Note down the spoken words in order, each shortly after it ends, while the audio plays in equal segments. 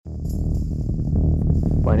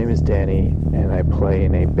My name is Danny, and I play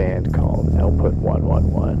in a band called Output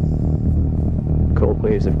 111. Cold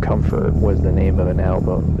Waves of Comfort was the name of an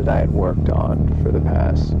album that I had worked on for the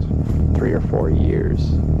past 3 or 4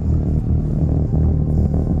 years.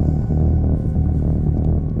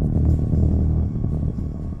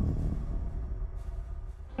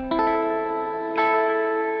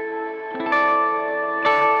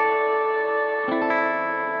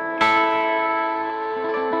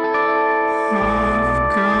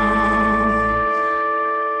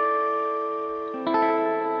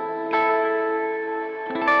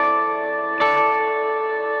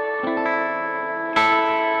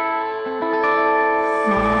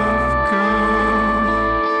 Oh.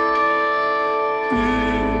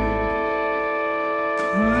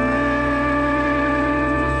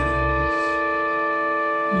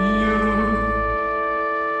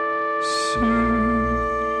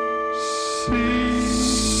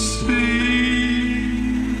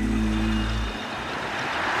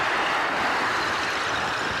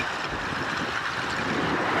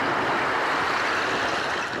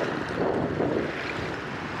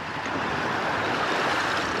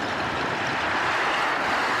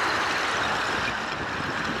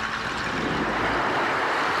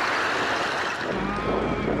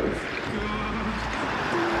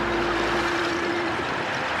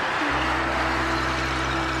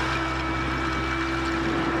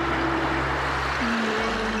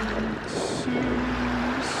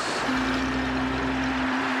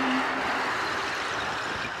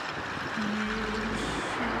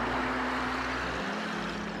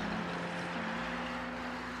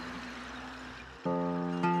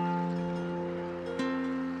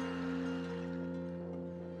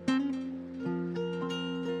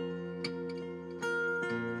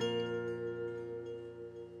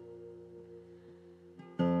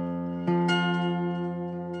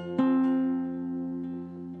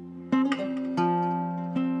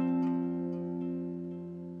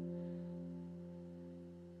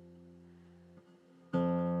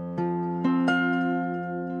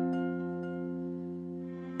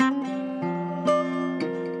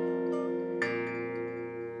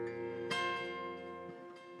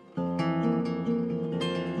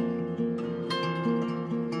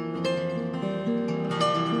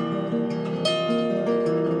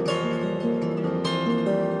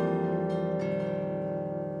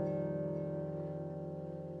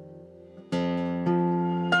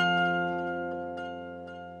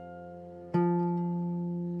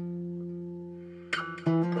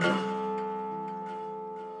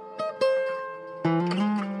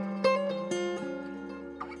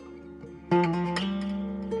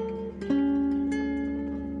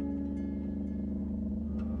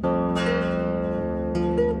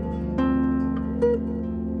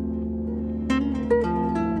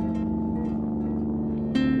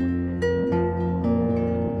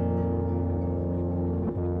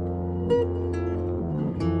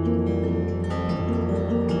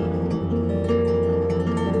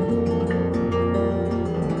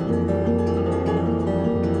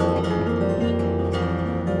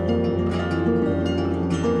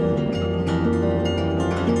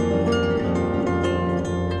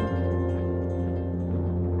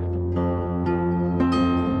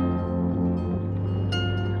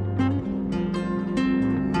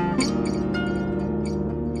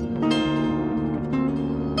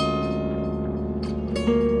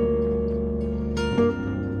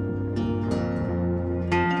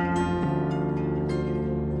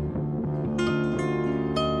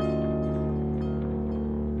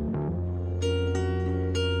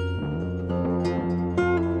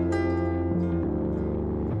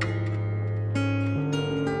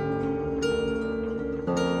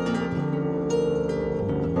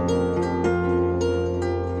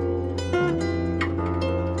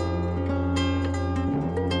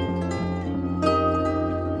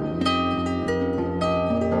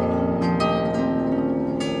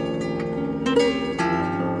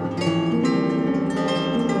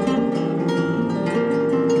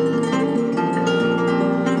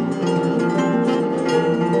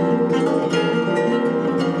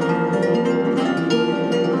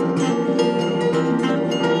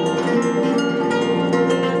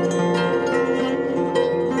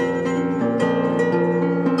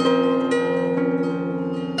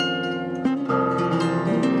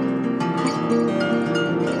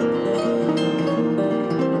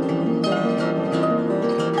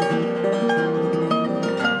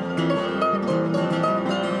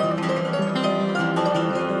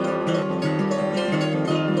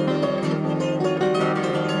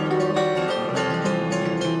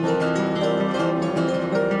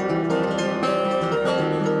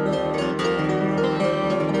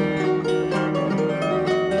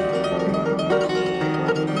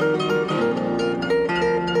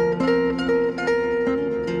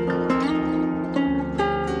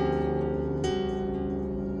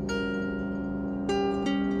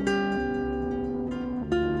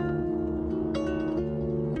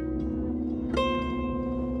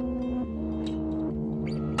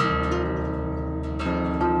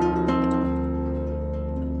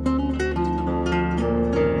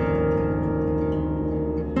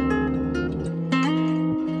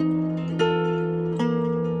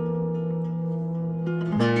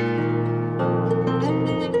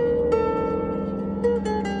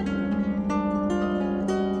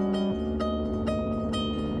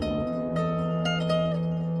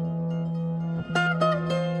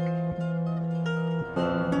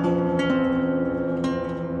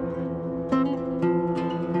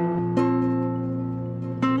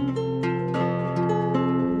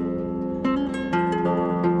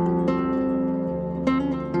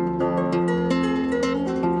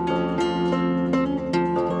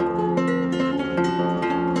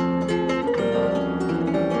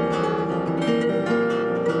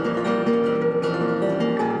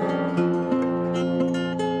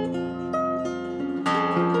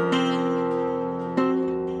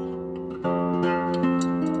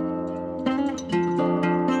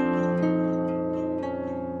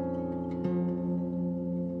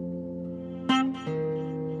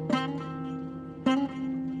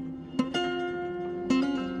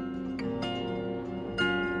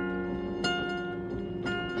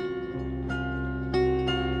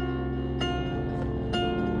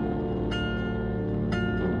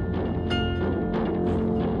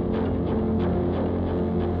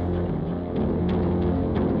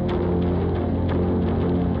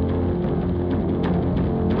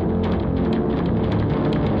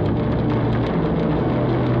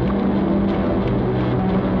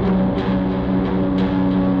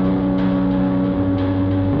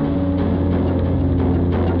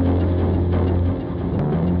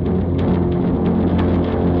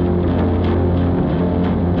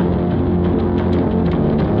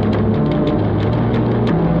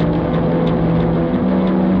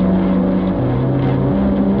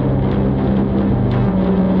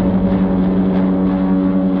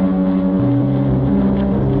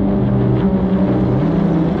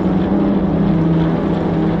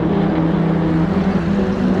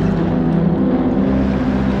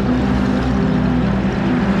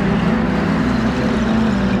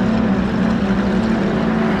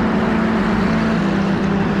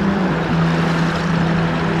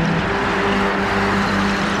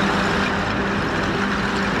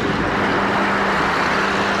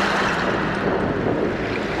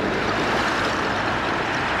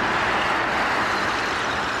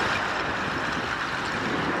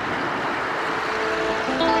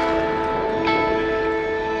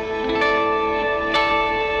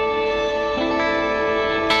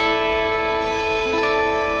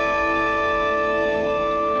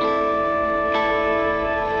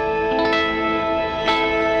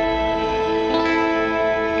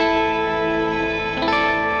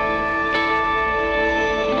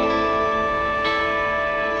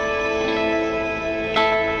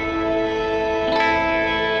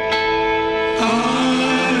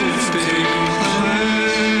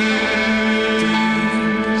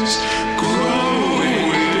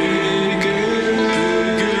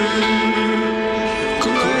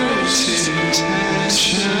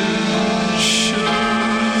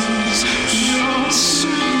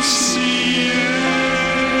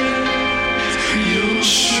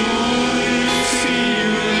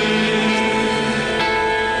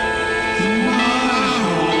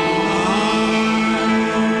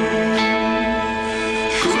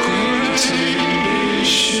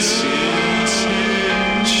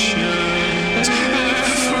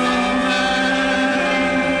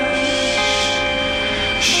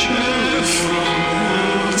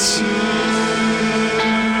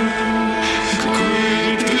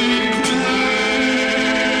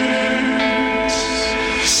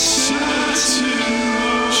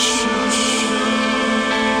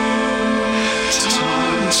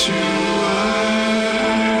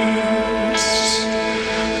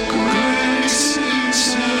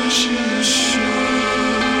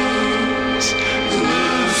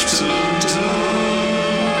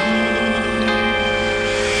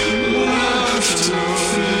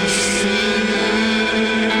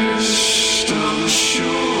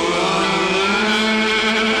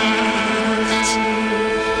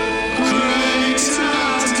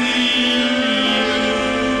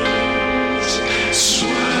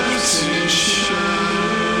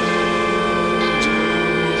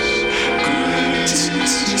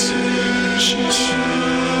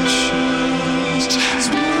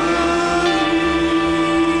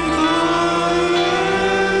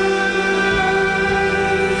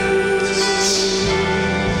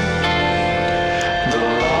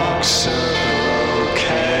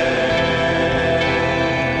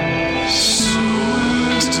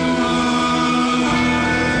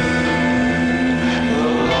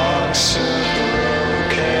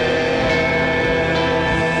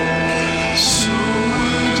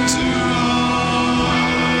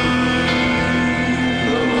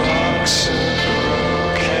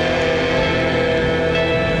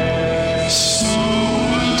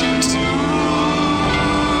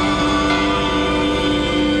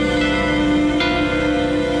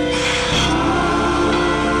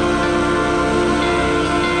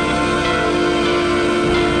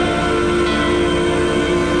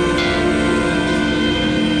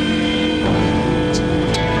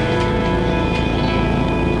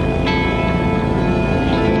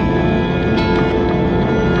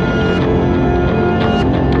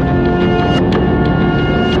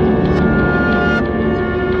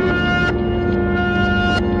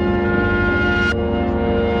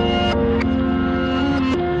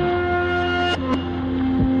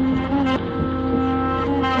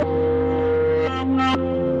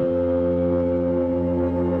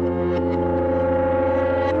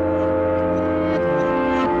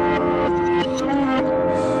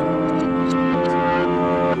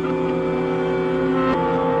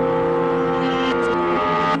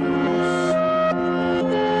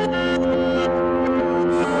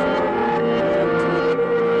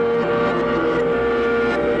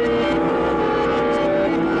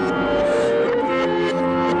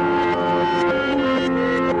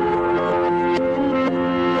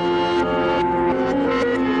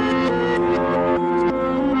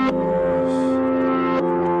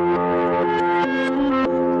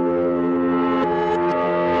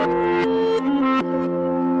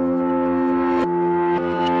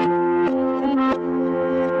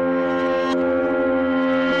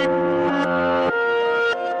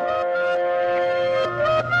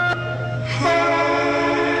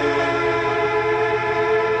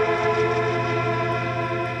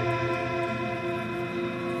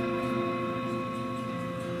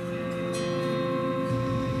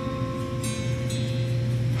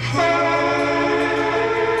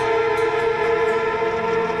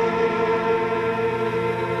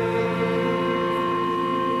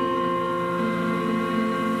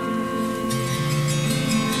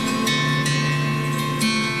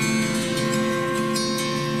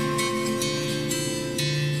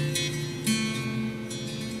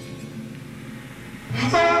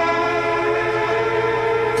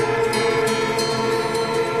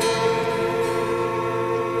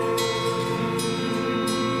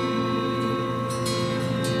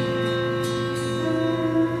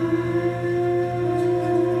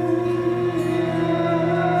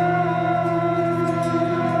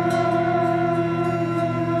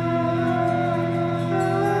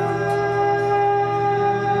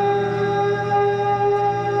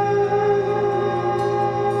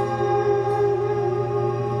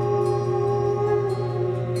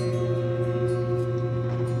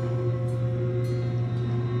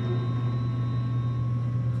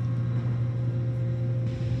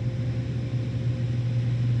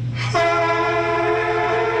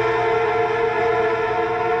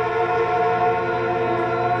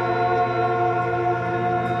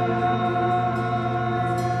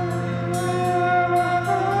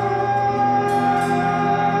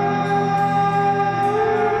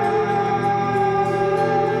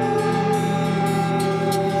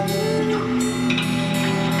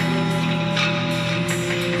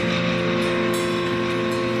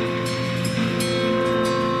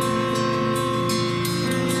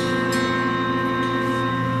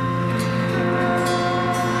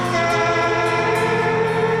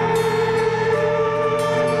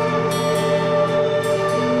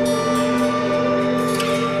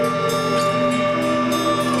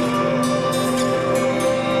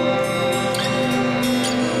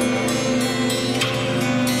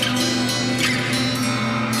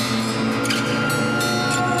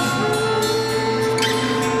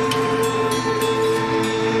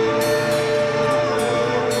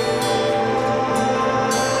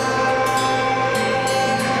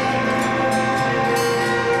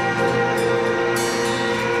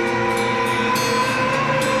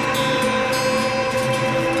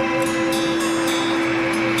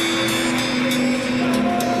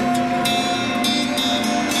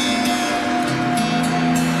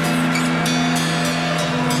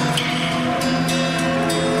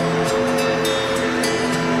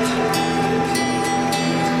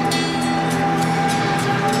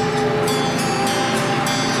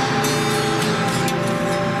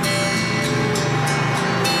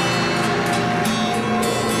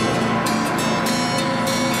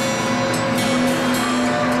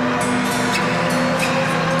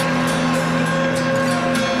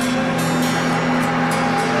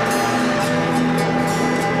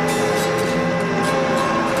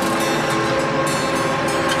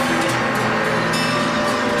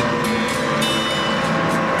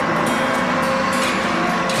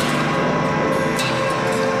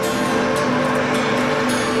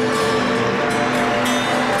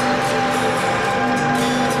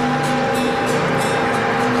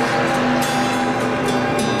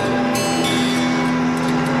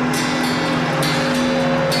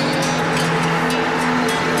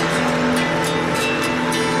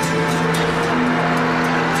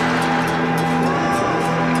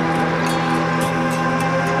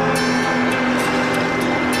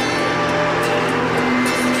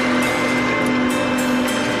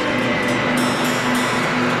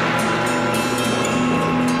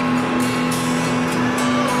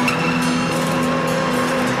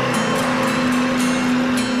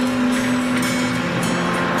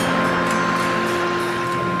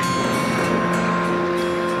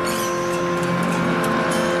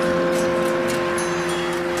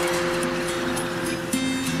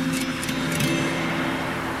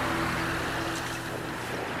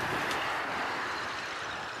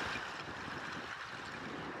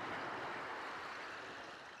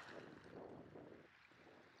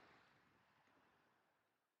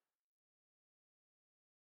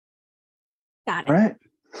 Got All it. right,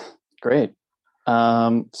 great.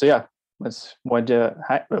 So yeah,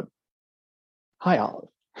 hi Olive.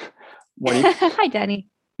 What do you Hi, Danny.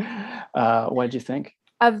 what did you think?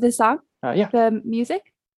 Of the song, Yeah. the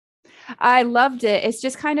music. I loved it. It's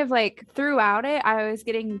just kind of like throughout it, I was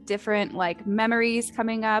getting different like memories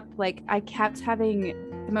coming up. Like I kept having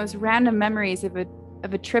the most random memories of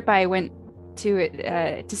a trip I went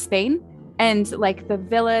to Spain, and like the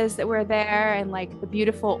villas that were there, and like the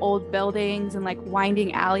beautiful old buildings and like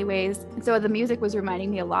winding alleyways. So the music was reminding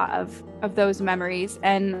me a lot of those memories,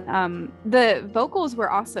 and the vocals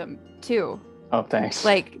were awesome too. Oh, thanks.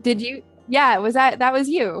 Like, did you? Yeah, that was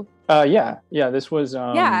you? Yeah. Yeah,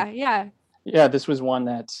 yeah. This was one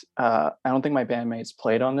that I don't think my bandmates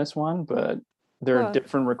played on this one, but there are Cool.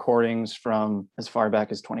 different recordings from as far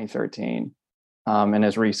back as 2013, and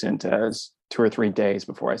as recent as 2 or 3 days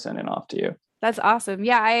before I sent it off to you. That's awesome.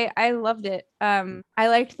 Yeah, I loved it. I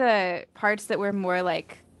liked the parts that were more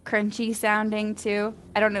like crunchy sounding too.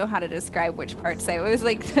 I don't know how to describe which parts. It was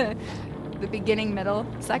like the beginning middle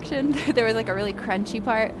section. There was like a really crunchy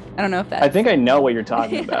part. I don't know if that's I think I know what you're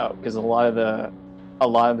talking yeah. about because a lot of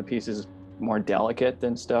the pieces more delicate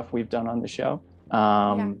than stuff we've done on the show.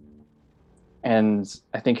 Yeah. And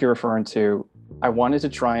I think you're referring to. I wanted to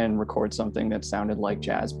try and record something that sounded like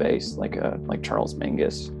jazz bass, like Charles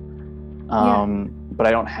Mingus. Yeah. But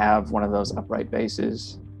I don't have one of those upright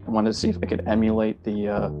basses. I wanted to see if I could emulate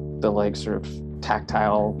the like sort of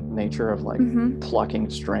tactile nature of like plucking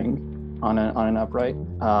string on an upright.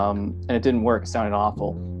 And it didn't work. It sounded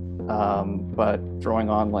awful. But throwing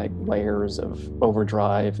on like layers of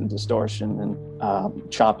overdrive and distortion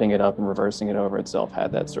and chopping it up and reversing it over itself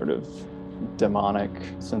had that sort of demonic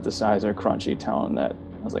synthesizer crunchy tone that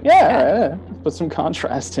I was like, yeah, put some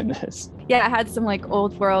contrast in this. Yeah, it had some like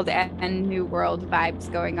old world and new world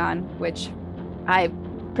vibes going on, which I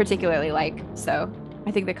particularly like. So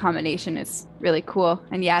I think the combination is really cool.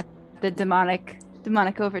 And yeah, the demonic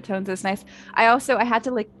overtones is nice. I had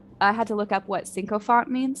to look up what sycophant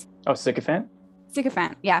means. Oh, sycophant?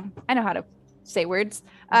 Sycophant. Yeah, I know how to say words.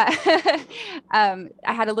 I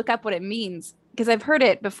had to look up what it means because I've heard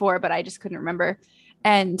it before, but I just couldn't remember.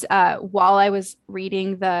 And while I was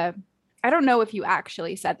reading I don't know if you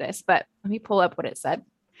actually said this, but let me pull up what it said.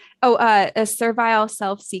 Oh, a servile,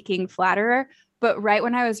 self-seeking flatterer. But right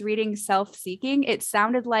when I was reading self-seeking, it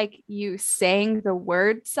sounded like you sang the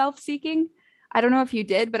word self-seeking. I don't know if you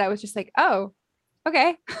did, but I was just like, oh,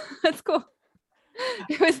 okay, that's cool.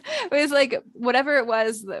 It was like whatever it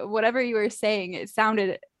was, whatever you were saying, it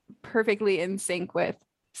sounded perfectly in sync with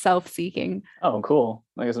self-seeking. Oh, cool.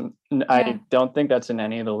 Yeah. I don't think that's in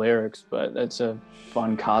any of the lyrics, but that's a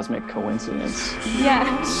fun cosmic coincidence. Yeah.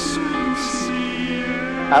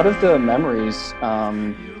 Out of the memories,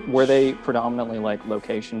 were they predominantly like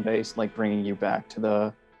location based, like bringing you back to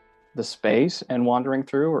the space and wandering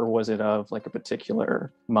through, or was it of like a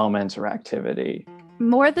particular moment or activity?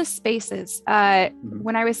 More the spaces.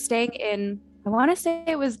 When I was staying in, I want to say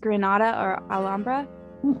it was Granada or Alhambra.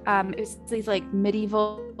 It was these like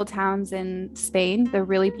medieval towns in Spain. They're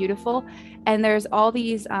really beautiful. And there's all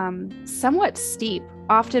these somewhat steep,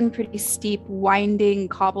 often pretty steep, winding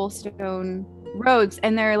cobblestone roads.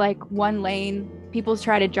 And they're like one lane. People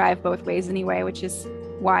try to drive both ways anyway, which is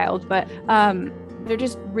wild. But they're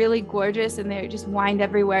just really gorgeous and they just wind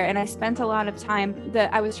everywhere. And I spent a lot of time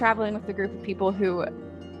I was traveling with a group of people who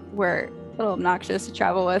were a little obnoxious to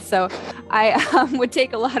travel with. So I would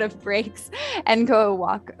take a lot of breaks and go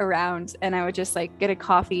walk around, and I would just like get a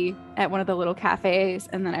coffee at one of the little cafes.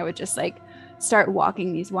 And then I would just like start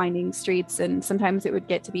walking these winding streets. And sometimes it would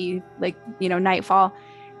get to be like, nightfall.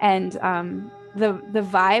 And the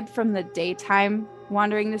vibe from the daytime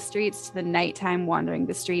wandering the streets to the nighttime wandering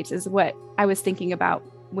the streets is what I was thinking about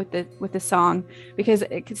with the song, because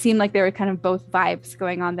it seemed like there were kind of both vibes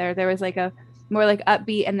going on there. There was like a more like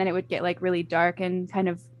upbeat, and then it would get like really dark and kind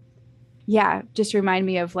of, yeah, just remind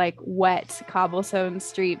me of like wet cobblestone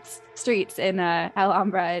streets in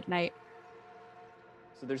Alhambra at night.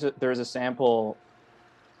 So there's a sample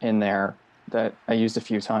in there that I used a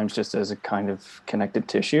few times just as a kind of connective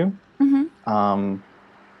tissue,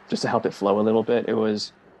 just to help it flow a little bit. It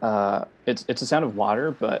was it's a sound of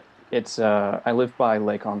water, but it's I live by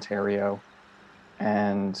Lake Ontario,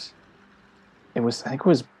 and I think it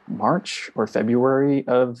was March or February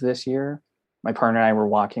of this year. My partner and I were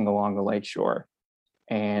walking along the lakeshore,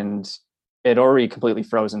 and it already completely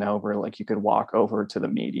frozen over. Like you could walk over to the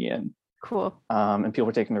median. Cool. And people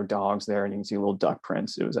were taking their dogs there, and you can see little duck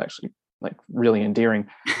prints. It was actually like really endearing.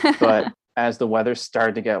 But as the weather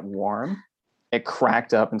started to get warm, it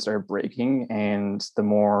cracked up and started breaking, and the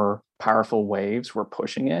more powerful waves were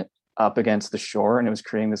pushing it up against the shore, and it was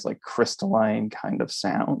creating this like crystalline kind of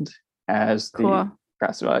sound as the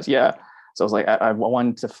grass was. Yeah. So I was like, I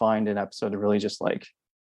wanted to find an episode to really just like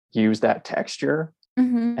use that texture. So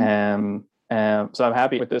I'm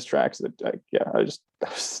happy with this track. So that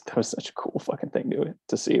was such a cool fucking thing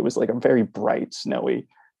to see. It was like a very bright, snowy,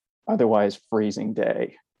 otherwise freezing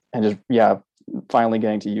day, and just finally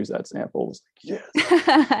getting to use that sample was like,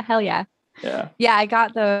 yes. Hell yeah. Yeah, I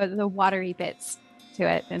got the watery bits to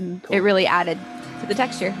it, and cool. It really added to the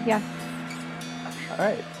texture. Yeah. All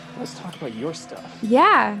right, let's talk about your stuff.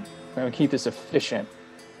 Yeah. We're gonna keep this efficient.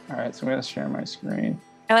 All right, so I'm gonna share my screen.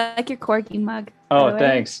 I like your corgi mug. Oh,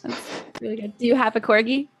 thanks. That's really good. Do you have a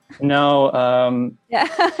corgi? No. Yeah,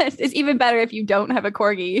 it's even better if you don't have a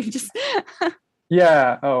corgi. You just.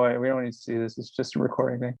 Yeah. Oh wait, we don't need to see this. It's just a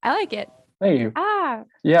recording thing. I like it. Thank you. Ah.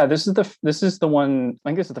 Yeah, this is the one. I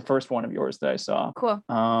think this is the first one of yours that I saw. Cool.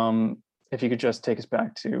 If you could just take us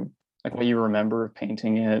back to like what you remember of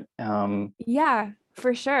painting it. Yeah,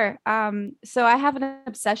 for sure. So I have an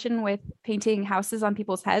obsession with painting houses on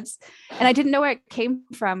people's heads, and I didn't know where it came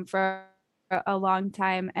from for a long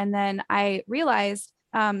time. And then I realized,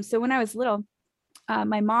 so when I was little,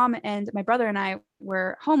 my mom and my brother and I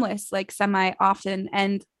were homeless like semi often.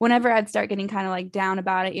 And whenever I'd start getting kind of like down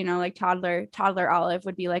about it, like toddler Olive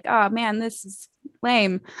would be like, oh man, this is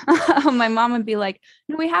lame. My mom would be like,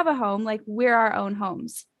 no, we have a home. Like we're our own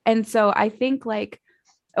homes. And so I think like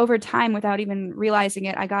over time, without even realizing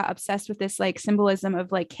it, I got obsessed with this like symbolism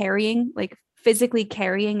of like physically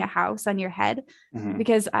carrying a house on your head.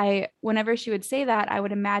 Because whenever she would say that, I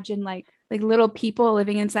would imagine like little people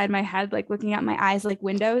living inside my head, like looking at my eyes like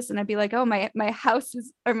windows, and I'd be like, oh, my house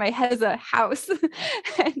my head is a house.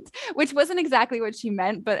 Which wasn't exactly what she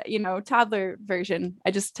meant, but toddler version,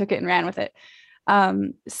 I just took it and ran with it.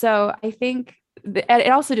 So I think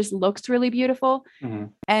it also just looks really beautiful,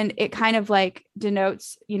 and it kind of like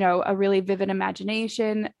denotes a really vivid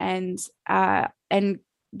imagination, and you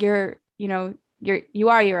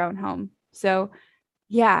are your own home. So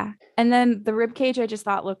yeah. And then the rib cage I just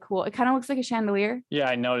thought looked cool. It kind of looks like a chandelier. Yeah,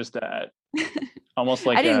 I noticed that. Almost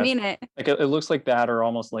like I didn't mean it. Like it looks like that, or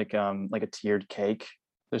almost like a tiered cake.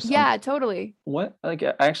 Yeah, totally. What like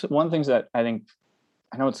actually one of the things that I think,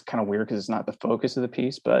 I know it's kind of weird because it's not the focus of the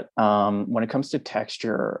piece, but when it comes to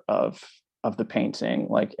texture of the painting,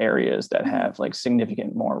 like areas that have like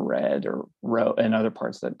significant more red or and other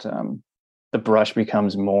parts that the brush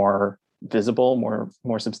becomes more visible,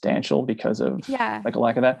 more substantial because of like a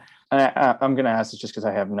lack of that. And I'm going to ask this just because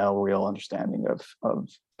I have no real understanding of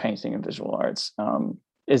painting and visual arts.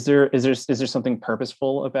 Is there something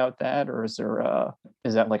purposeful about that, or is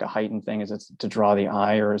that like a heightened thing? Is it to draw the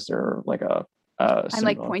eye, or is there like a I'm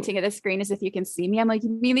like pointing at the screen as if you can see me. I'm like, you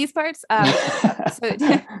mean these parts? So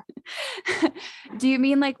do you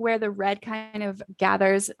mean like where the red kind of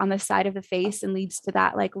gathers on the side of the face and leads to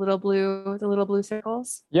that like the little blue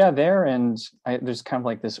circles? Yeah, there. And there's kind of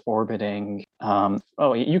like this orbiting.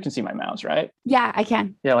 Oh, you can see my mouse, right? Yeah, I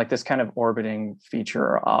can. Yeah, like this kind of orbiting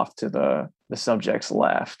feature off to the subject's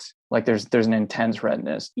left. Like there's an intense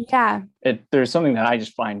redness. Yeah. There's something that I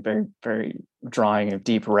just find very, very drawing of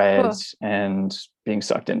deep reds, and being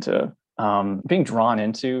drawn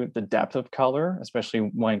into the depth of color, especially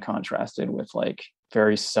when contrasted with like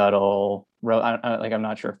very subtle. I'm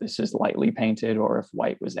not sure if this is lightly painted or if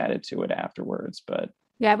white was added to it afterwards, but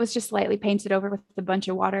yeah, it was just lightly painted over with a bunch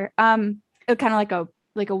of water. It kind of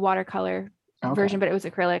like a watercolor version, but it was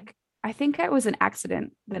acrylic. I think it was an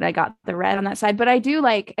accident that I got the red on that side, but I do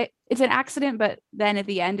like it. It's an accident, but then at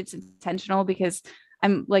the end it's intentional because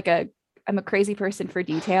I'm a crazy person for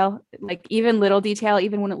detail. Like even little detail,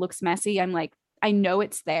 even when it looks messy, I'm like, I know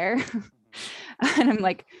it's there. And I'm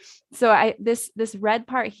like, so this red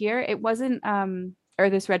part here, it wasn't, or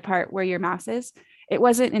this red part where your mouse is, it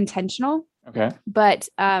wasn't intentional. Okay. But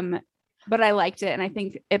I liked it. And I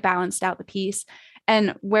think it balanced out the piece.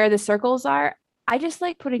 And where the circles are, I just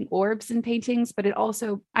like putting orbs in paintings, but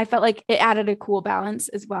I felt like it added a cool balance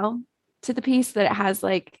as well to the piece, that it has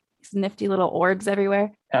like nifty little orbs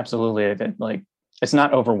everywhere. Absolutely. It's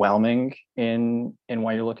not overwhelming in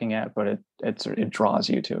what you're looking at, but it draws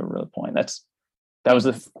you to a real point. It's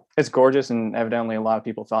gorgeous, and evidently a lot of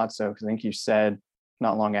people thought so, because I think you said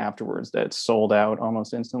not long afterwards that it sold out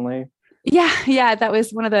almost instantly. Yeah, that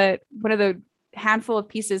was one of the handful of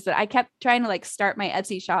pieces that I kept trying to like start my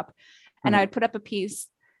Etsy shop, and I would put up a piece,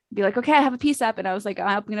 be like, okay, I have a piece up, and I was like,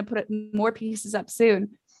 I'm gonna put more pieces up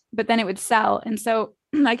soon, but then it would sell, and so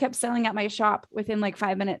I kept selling at my shop within like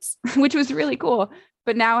 5 minutes, which was really cool.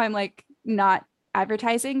 But now I'm like not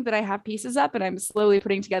advertising that I have pieces up, and I'm slowly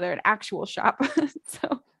putting together an actual shop.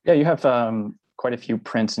 So yeah, you have quite a few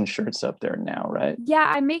prints and shirts up there now, right?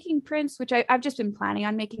 Yeah, I'm making prints, which I've just been planning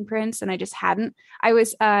on making prints and I just hadn't. I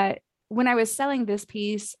was when I was selling this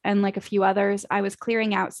piece and like a few others, I was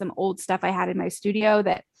clearing out some old stuff I had in my studio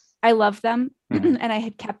that I love them and I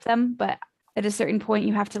had kept them, but at a certain point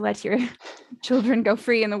you have to let your children go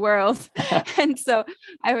free in the world. And so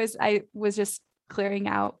I was just clearing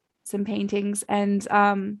out some paintings, and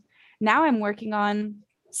now I'm working on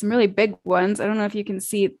some really big ones. I don't know if you can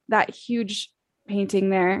see that huge painting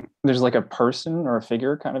there. There's like a person or a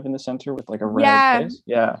figure kind of in the center with like a red face.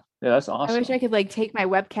 Yeah, that's awesome. I wish I could like take my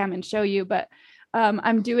webcam and show you, but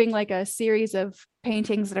I'm doing like a series of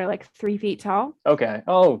paintings that are like 3 feet tall. Okay.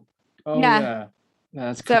 Oh yeah.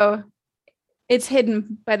 That's cool. So it's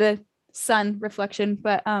hidden by the sun reflection,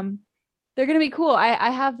 but they're gonna be cool. I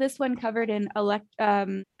have this one covered in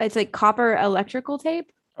it's like copper electrical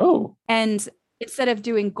tape. Oh. And instead of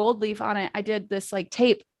doing gold leaf on it, I did this like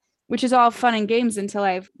tape, which is all fun and games until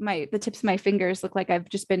the tips of my fingers look like I've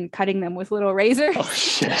just been cutting them with little razors. Oh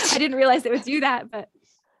shit. I didn't realize it would do that.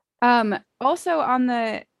 But also on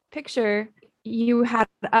the picture you had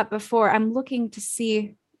up before, I'm looking to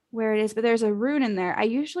see where it is, but there's a rune in there. I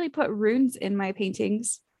usually put runes in my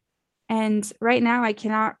paintings, and right now I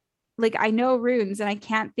cannot, like, I know runes and I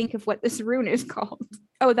can't think of what this rune is called.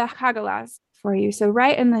 Oh, the Hagalaz for you. So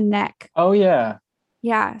right in the neck. Oh yeah.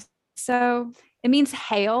 Yeah. So it means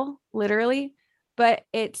hail, literally, but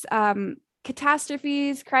it's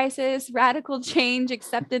catastrophes, crisis, radical change,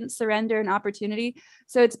 acceptance, surrender, and opportunity.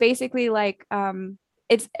 So it's basically like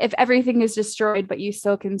it's if everything is destroyed, but you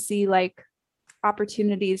still can see like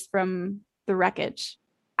opportunities from the wreckage.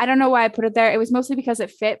 I don't know why I put it there. It was mostly because it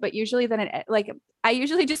fit, but usually then I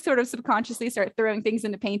usually just sort of subconsciously start throwing things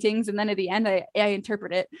into paintings, and then at the end I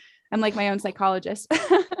interpret it. I'm like my own psychologist.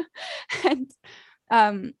 And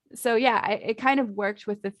so yeah, it kind of worked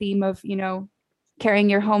with the theme of, you know, carrying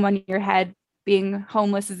your home on your head, being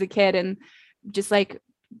homeless as a kid, and just like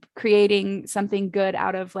creating something good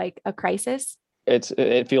out of like a crisis.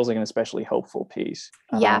 It feels like an especially hopeful piece.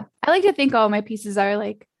 Yeah. I like to think all my pieces are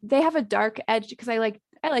like, they have a dark edge because I like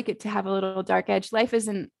it to have a little dark edge. Life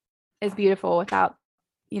isn't as beautiful without,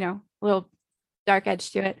 you know, a little dark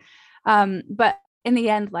edge to it. But in the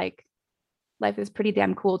end, like, life is pretty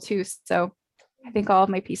damn cool too. So I think all of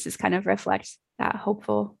my pieces kind of reflect that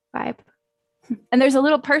hopeful vibe. And there's a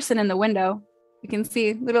little person in the window. You can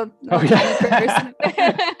see little tiny person.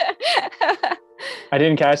 I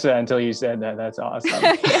didn't catch that until you said that. That's awesome.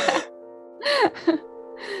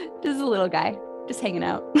 Just a little guy, just hanging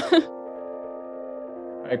out.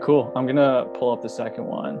 All right, cool. I'm gonna pull up the second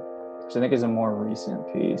one, which I think is a more recent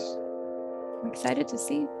piece. I'm excited to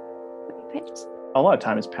see what you picked. A lot of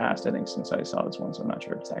time has passed, I think, since I saw this one, so I'm not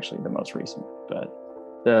sure if it's actually the most recent, but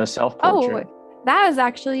the self-portrait. Oh, that was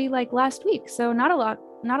actually like last week, so not a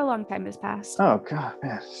long time has passed. Oh god,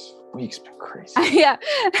 man, this week's been crazy. Yeah.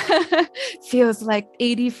 Feels like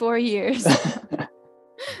 84 years.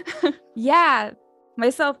 Yeah, my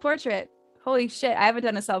self-portrait. Holy shit, I haven't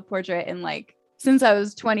done a self-portrait in like since I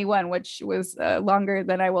was 21, which was longer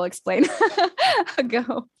than I will explain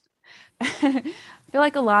ago. I feel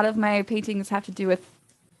like a lot of my paintings have to do with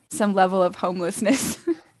some level of homelessness.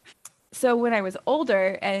 So when I was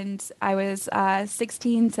older and I was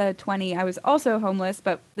 16 to 20, I was also homeless,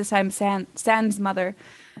 but this time San's mother.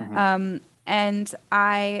 Mm-hmm. And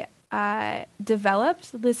I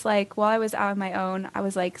developed this, like, while I was out on my own, I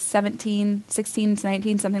was like 16 to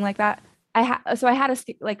 19, something like that. I had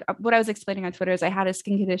like what I was explaining on Twitter is I had a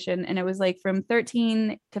skin condition, and it was like from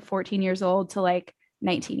 13 to 14 years old to like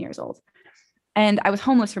 19 years old. And I was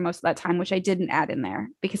homeless for most of that time, which I didn't add in there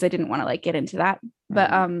because I didn't want to like get into that.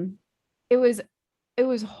 Mm-hmm. But it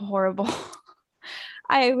was horrible.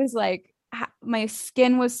 I was like, my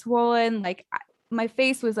skin was swollen, like my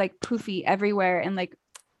face was like poofy everywhere, and like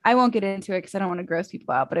I won't get into it because I don't want to gross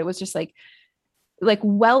people out, but it was just like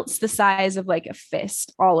welts the size of like a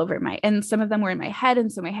fist all over and some of them were in my head, and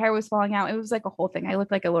so my hair was falling out. It was like a whole thing. I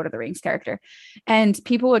looked like a Lord of the Rings character, and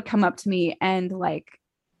people would come up to me and like,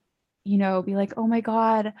 you know, be like, oh my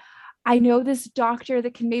god, I know this doctor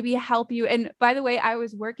that can maybe help you. And by the way, I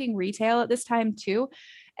was working retail at this time too,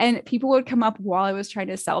 and people would come up while I was trying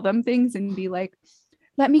to sell them things and be like,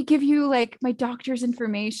 let me give you like my doctor's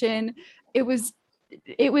information. It was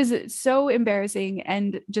so embarrassing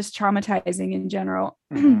and just traumatizing in general.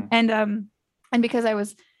 Mm-hmm. And because I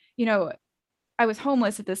was, you know, I was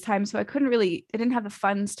homeless at this time, so I didn't have the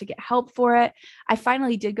funds to get help for it. I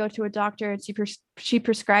finally did go to a doctor, and she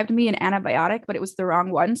prescribed me an antibiotic, but it was the wrong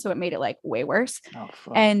one, so it made it like way worse. Oh,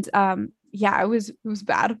 fuck. And yeah, it was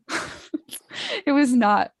bad. It was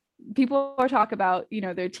not people are talk about,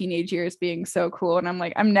 their teenage years being so cool. And I'm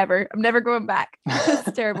like, I'm never going back.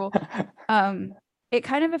 It's terrible. It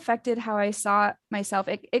kind of affected how I saw myself.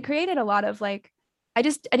 It created a lot of like, I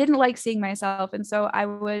didn't like seeing myself. And so I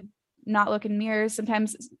would not look in mirrors.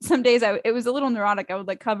 Sometimes, some days it was a little neurotic. I would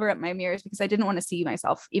like cover up my mirrors because I didn't want to see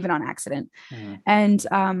myself even on accident. And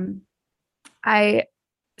I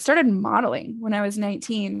started modeling when I was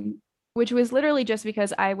 19, which was literally just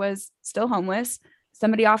because I was still homeless.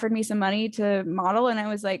 Somebody offered me some money to model and I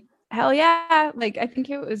was like, hell yeah. Like, I think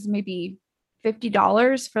it was maybe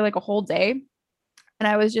 $50 for like a whole day. And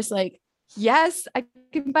I was just like, yes, I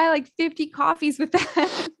can buy like 50 coffees with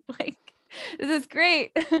that. Like, this is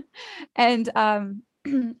great. And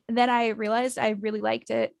then I realized I really liked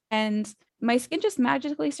it. And my skin just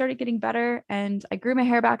magically started getting better. And I grew my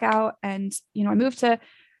hair back out. And, I moved to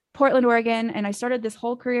Portland, Oregon, and I started this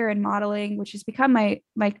whole career in modeling, which has become my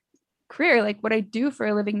career, like what I do for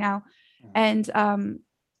a living now. And,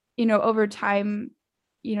 over time,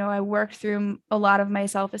 I worked through a lot of my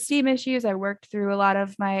self-esteem issues. I worked through a lot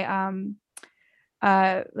of my,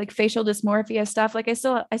 like facial dysmorphia stuff. Like I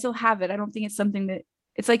still have it. I don't think it's something that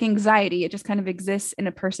it's like anxiety. It just kind of exists in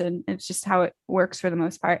a person. It's just how it works for the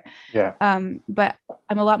most part. Yeah. But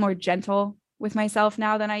I'm a lot more gentle with myself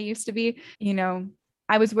now than I used to be.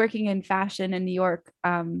 I was working in fashion in New York,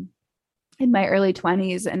 in my early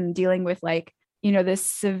 20s and dealing with like, this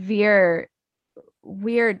severe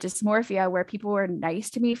weird dysmorphia where people were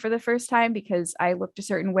nice to me for the first time because I looked a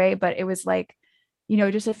certain way, but it was like,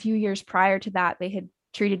 just a few years prior to that, they had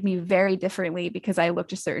treated me very differently because I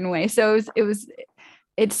looked a certain way. So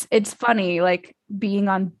it's funny, like being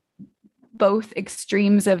on both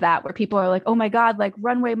extremes of that, where people are like, oh my God, like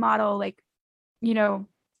runway model, like,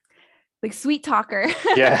 like sweet talker.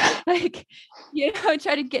 Yeah. Like,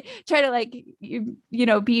 try to like,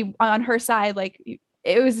 be on her side. Like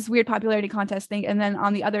it was this weird popularity contest thing. And then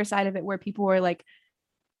on the other side of it, where people were like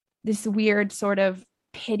this weird sort of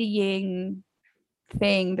pitying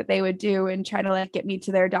thing that they would do and try to like get me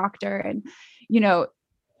to their doctor and,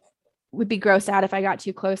 would be grossed out if I got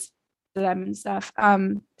too close to them and stuff.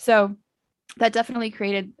 So that definitely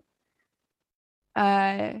created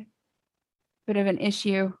a bit of an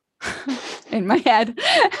issue in my head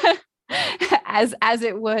as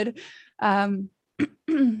it would.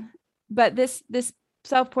 But this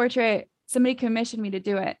self-portrait, somebody commissioned me to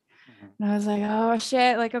do it. And I was like, oh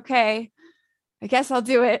shit, like, okay, I guess I'll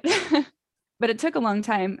do it. But it took a long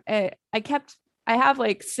time. I have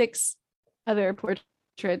like 6 other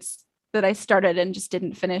portraits that I started and just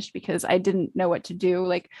didn't finish because I didn't know what to do.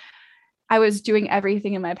 Like I was doing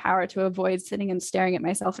everything in my power to avoid sitting and staring at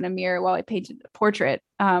myself in a mirror while I painted a portrait.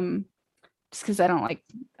 Just because I don't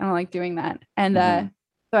like doing that. And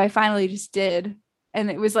so I finally just did. And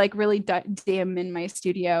it was like really dim in my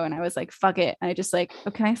studio. And I was like, fuck it. And I just like,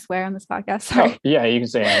 oh, can I swear on this podcast? Sorry. Oh, yeah, you can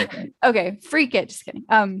say anything. Okay, freak it. Just kidding.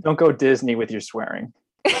 Don't go Disney with your swearing.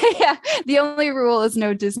 Yeah. The only rule is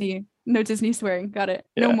no Disney swearing. Got it.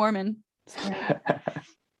 Yeah. No Mormon swearing.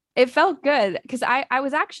 It felt good because I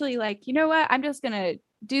was actually like, you know what? I'm just going to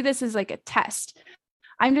do this as like a test.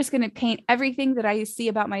 I'm just going to paint everything that I see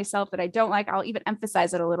about myself that I don't like. I'll even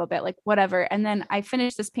emphasize it a little bit, like whatever. And then I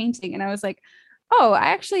finished this painting and I was like, oh,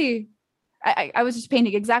 I was just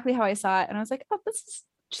painting exactly how I saw it. And I was like, oh, this is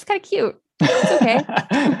just kind of cute. It's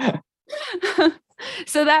okay.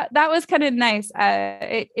 So that was kind of nice.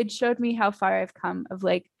 It showed me how far I've come of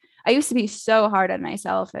like, I used to be so hard on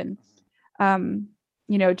myself and,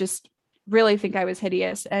 just really think I was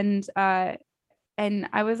hideous. And I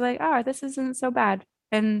was like, oh, this isn't so bad.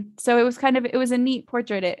 And so it was a neat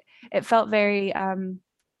portrait. It felt very,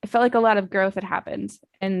 it felt like a lot of growth had happened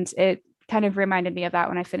and it kind of reminded me of that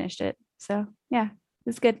when I finished it. So yeah, it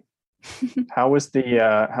was good. How was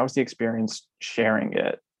the experience sharing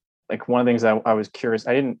it? Like one of the things I was curious,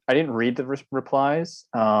 I didn't read the replies.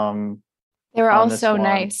 They were all so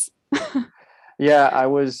nice. Yeah, I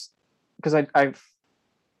was, because I've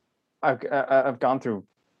gone through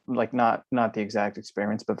like not the exact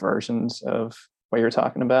experience, but versions of what you're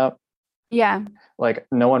talking about. Yeah. Like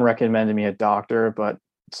no one recommended me a doctor, but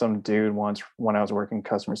some dude once when I was working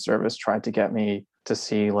customer service tried to get me to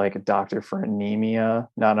see like a doctor for anemia,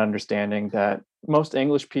 not understanding that most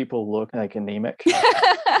English people look like anemic.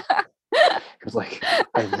 It was like,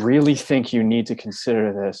 I really think you need to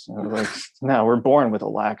consider this. And I was like, no, we're born with a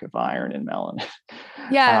lack of iron and melanin.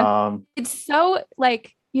 Yeah. It's so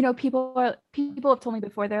like, people have told me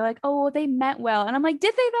before, they're like, oh, they meant well. And I'm like,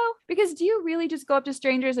 did they though? Because do you really just go up to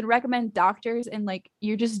strangers and recommend doctors and like,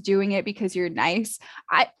 you're just doing it because you're nice?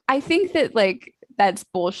 I think that like, that's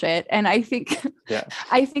bullshit. And I think,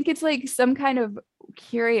 I think it's like some kind of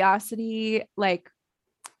curiosity, like,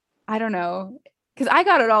 I don't know, because I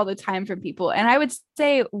got it all the time from people. And I would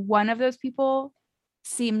say one of those people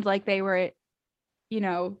seemed like they were,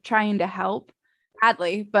 trying to help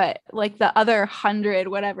badly, but like the other 100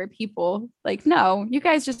 whatever people, like, no, you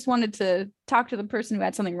guys just wanted to talk to the person who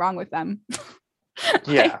had something wrong with them.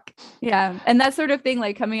 Yeah. And that sort of thing,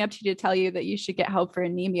 like coming up to you to tell you that you should get help for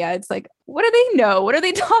anemia. It's like, what do they know? What are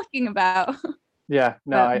they talking about? Yeah,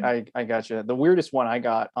 no, I got you. The weirdest one I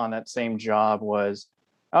got on that same job was,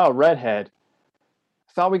 oh, redhead.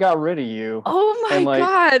 Thought we got rid of you. Oh my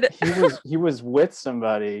God. he was with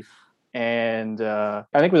somebody, and I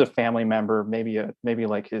think it was a family member, maybe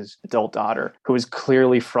like his adult daughter, who was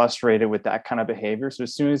clearly frustrated with that kind of behavior. So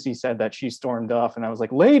as soon as he said that, she stormed off, and I was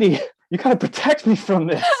like, lady, you gotta protect me from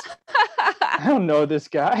this. I don't know this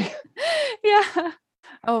guy. Yeah.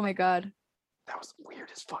 Oh my God. That was the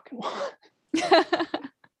weirdest fucking one.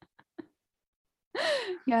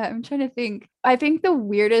 Yeah, I'm trying to think. I think the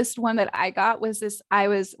weirdest one that I got was this. I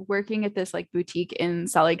was working at this like boutique in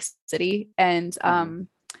Salt Lake City, and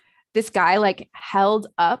this guy like held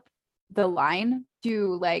up the line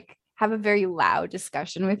to like have a very loud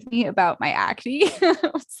discussion with me about my acne. I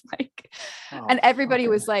was like, and everybody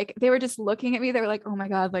was like, they were just looking at me. They were like, oh my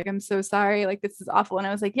God, like, I'm so sorry. Like, this is awful. And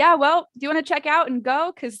I was like, yeah, well, do you want to check out and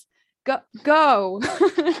go? Cause go.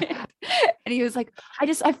 And he was like,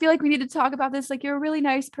 I feel like we need to talk about this. Like, you're a really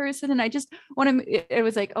nice person. And I just want to, it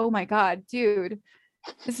was like, oh my God, dude,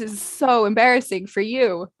 this is so embarrassing for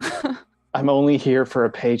you. I'm only here for a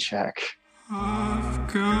paycheck.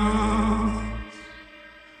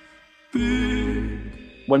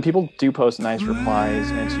 When people do post nice replies,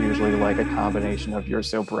 and it's usually like a combination of "you're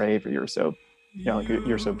so brave" or "you're so, like,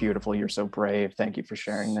 you're so beautiful, you're so brave, thank you for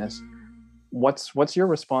sharing this." What's your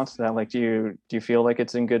response to that? Like, do you feel like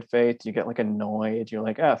it's in good faith? Do you get like annoyed? You're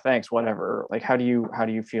like, oh, thanks, whatever. Like, how do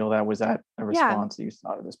you feel that? Was that a response that you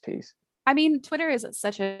thought of this piece? I mean, Twitter is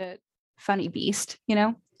such a funny beast,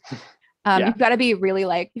 You've got to be really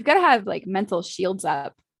like, you've got to have like mental shields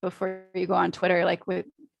up before you go on Twitter, like with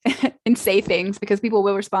and say things, because people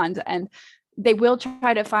will respond and they will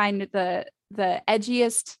try to find the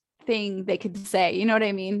edgiest thing they could say. You know what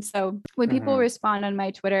I mean? So when people respond on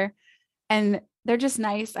my Twitter and they're just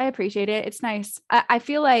nice, I appreciate it. It's nice. I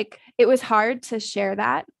feel like it was hard to share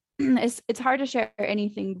that. It's hard to share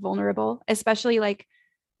anything vulnerable, especially like,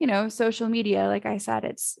 social media. Like I said,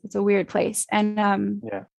 it's a weird place. And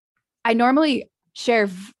I normally share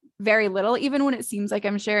very little, even when it seems like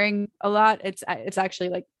I'm sharing a lot. It's actually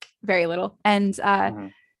like very little. And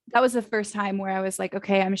that was the first time where I was like,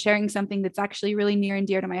 okay, I'm sharing something that's actually really near and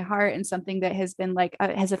dear to my heart, and something that has been like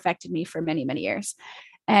has affected me for many, many years.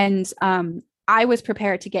 And I was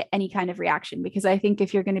prepared to get any kind of reaction, because I think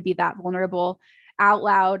if you're going to be that vulnerable out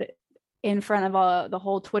loud in front of the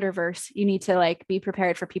whole Twitterverse, you need to like be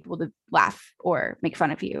prepared for people to laugh or make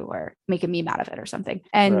fun of you or make a meme out of it or something.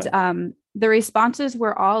 And the responses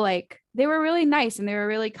were all like, they were really nice and they were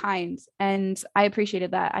really kind. And I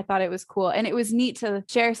appreciated that. I thought it was cool. And it was neat to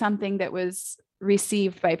share something that was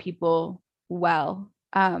received by people well.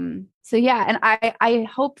 So yeah. And I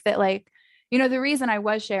hope that like, the reason I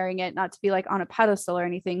was sharing it, not to be like on a pedestal or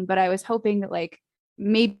anything, but I was hoping that like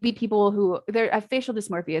maybe people who facial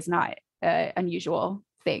dysmorphia is not an unusual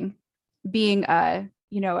thing, being a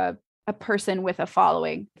person with a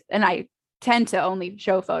following. And I tend to only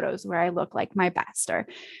show photos where I look like my best, or,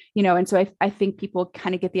 and so I think people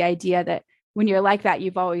kind of get the idea that when you're like that,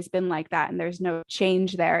 you've always been like that, and there's no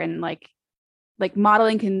change there. And like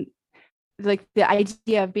modeling can, like, the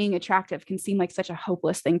idea of being attractive can seem like such a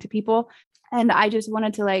hopeless thing to people. And I just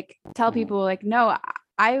wanted to like tell people like, no,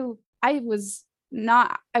 I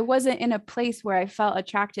wasn't in a place where I felt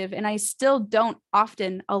attractive, and I still don't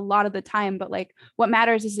often, a lot of the time, but like what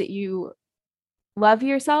matters is that you love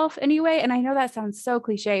yourself anyway. And I know that sounds so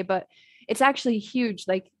cliche, but it's actually huge.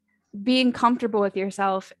 Like, being comfortable with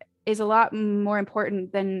yourself is a lot more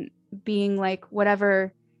important than being like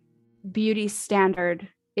whatever beauty standard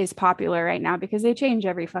is popular right now, because they change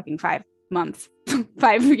every fucking 5 months,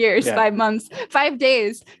 5 years, 5 months, 5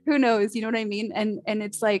 days, who knows, you know what I mean? And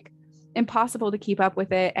it's like impossible to keep up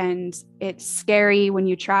with it, and it's scary when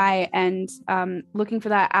you try, and looking for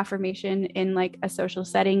that affirmation in like a social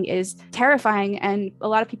setting is terrifying, and a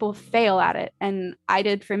lot of people fail at it. And I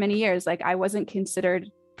did for many years. Like, I wasn't considered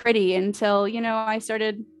pretty until I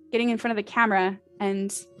started getting in front of the camera,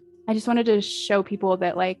 and I just wanted to show people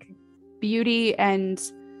that like beauty and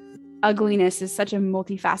ugliness is such a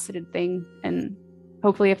multifaceted thing, and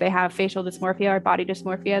hopefully if they have facial dysmorphia or body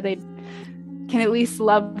dysmorphia, they can at least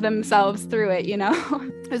love themselves through it.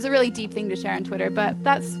 It was a really deep thing to share on Twitter, but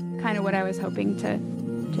that's kind of what I was hoping to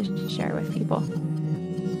share with people.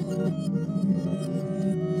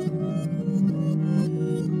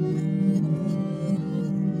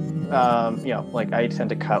 Like I tend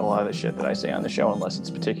to cut a lot of the shit that I say on the show unless it's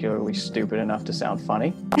particularly stupid enough to sound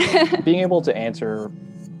funny. Being able to answer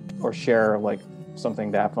or share like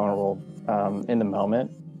something that vulnerable in the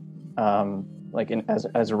moment,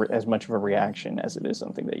 as much of a reaction as it is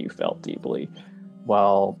something that you felt deeply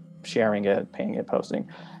while sharing it, paying it, posting,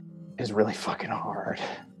 is really fucking hard.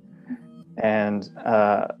 And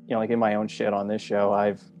like in my own shit on this show,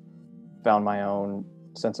 I've found my own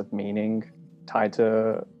sense of meaning tied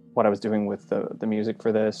to what I was doing with the music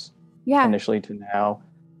for this. Initially to now,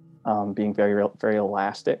 being very, very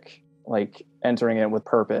elastic, like entering it with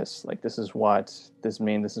purpose. Like, this is what this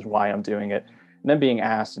means. This is why I'm doing it. And then being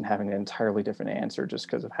asked and having an entirely different answer just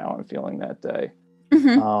because of how I'm feeling that day.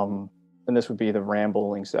 Mm-hmm. And this would be the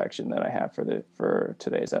rambling section that I have for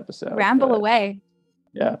today's episode. Ramble away.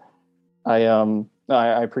 Yeah. I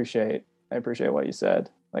appreciate what you said.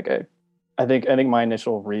 Like, I think my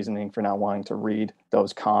initial reasoning for not wanting to read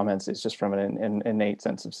those comments is just from an innate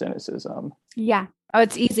sense of cynicism. Yeah. Oh,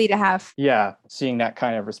 it's easy to have. Yeah. Seeing that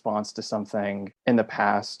kind of response to something in the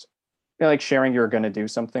past, like sharing you're going to do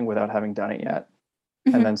something without having done it yet.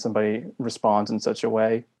 Mm-hmm. And then somebody responds in such a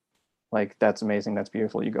way, like, that's amazing, that's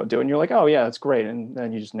beautiful, you go do it. And you're like, oh yeah, that's great. And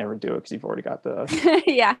then you just never do it because you've already got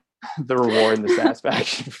the the reward and the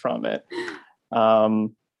satisfaction from it. I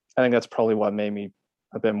think that's probably what made me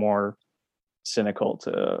a bit more cynical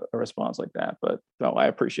to a response like that. But no, I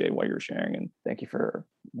appreciate what you're sharing and thank you for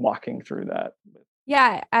walking through that.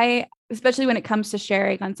 Yeah, I especially when it comes to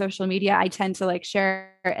sharing on social media, I tend to like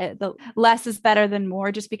share it, the less is better than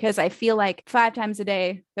more, just because I feel like 5 times a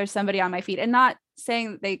day there's somebody on my feed, and not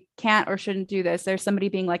saying that they can't or shouldn't do this. There's somebody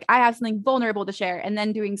being like, I have something vulnerable to share, and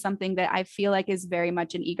then doing something that I feel like is very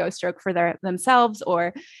much an ego stroke for themselves,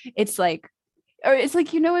 or it's like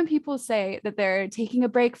when people say that they're taking a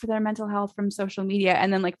break for their mental health from social media,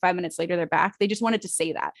 and then like 5 minutes later they're back. They just wanted to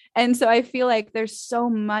say that. And so I feel like there's so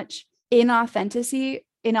much inauthenticity.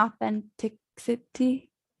 You know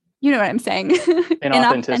what I'm saying?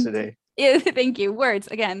 Inauthenticity. Thank you. Words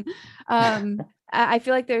again. I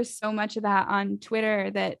feel like there's so much of that on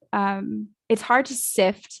Twitter that it's hard to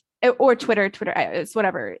sift, or Twitter, it's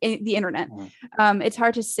whatever, the internet. It's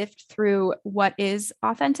hard to sift through what is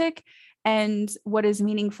authentic and what is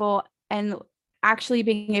meaningful, and actually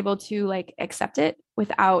being able to like accept it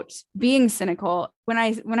without being cynical. When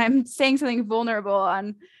I'm saying something vulnerable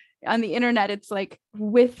on the internet, it's like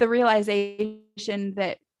with the realization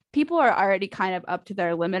that people are already kind of up to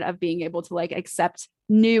their limit of being able to like accept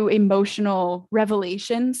new emotional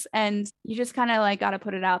revelations, and you just kind of like got to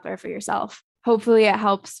put it out there for yourself. Hopefully it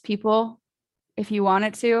helps people if you want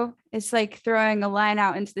it to. It's like throwing a line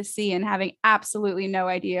out into the sea and having absolutely no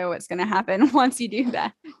idea what's going to happen once you do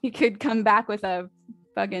that. You could come back with a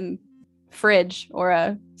fucking fridge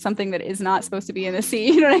or something that is not supposed to be in the sea.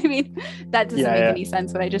 You know what I mean? That doesn't make any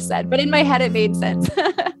sense what I just said, but in my head it made sense.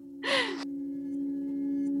 I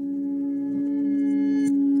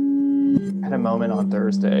had a moment on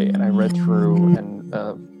Thursday and I read through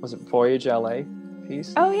was it Voyage LA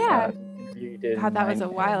piece? Oh yeah. God, that was a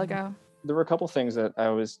while ago. There were a couple things that I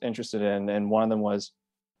was interested in, and one of them was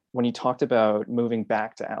when you talked about moving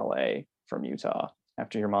back to LA from Utah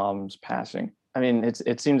after your mom's passing. I mean,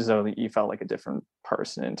 it seemed as though you felt like a different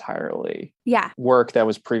person entirely. Yeah. Work that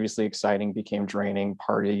was previously exciting became draining.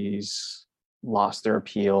 Parties lost their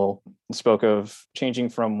appeal. And spoke of changing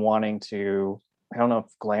from wanting to, I don't know if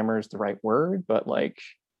glamour is the right word, but like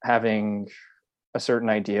having a certain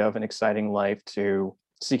idea of an exciting life to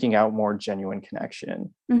seeking out more genuine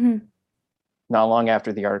connection. Mm-hmm. Not long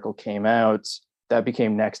after the article came out, that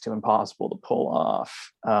became next to impossible to pull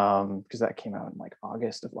off, because that came out in like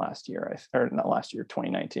August of last year,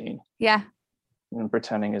 2019. Yeah. And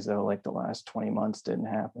pretending as though like the last 20 months didn't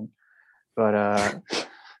happen. But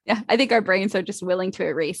yeah, I think our brains are just willing to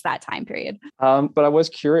erase that time period. But I was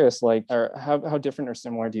curious, like, how different or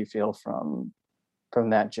similar do you feel from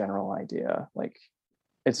that general idea? Like,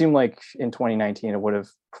 it seemed like in 2019, it would have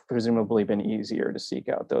presumably been easier to seek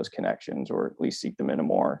out those connections, or at least seek them in a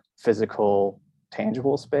more physical,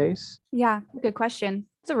 tangible space. Yeah, good question.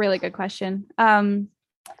 It's a really good question.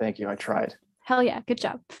 Thank you. I tried. Hell yeah, good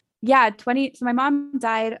job. Yeah, so my mom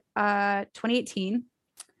died 2018,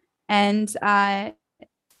 and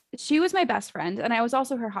she was my best friend, and I was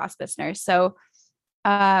also her hospice nurse. So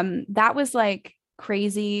that was like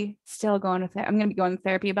crazy. Still going with it. I'm going to be going to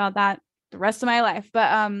therapy about that the rest of my life.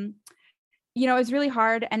 But it was really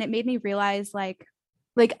hard, and it made me realize like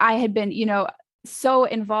I had been, so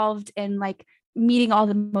involved in like meeting all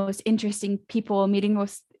the most interesting people, meeting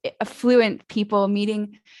most affluent people,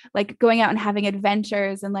 meeting, like going out and having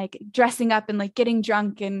adventures and like dressing up and like getting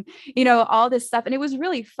drunk and, you know, all this stuff. And it was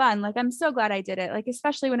really fun. Like, I'm so glad I did it. Like,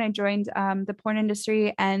 especially when I joined the porn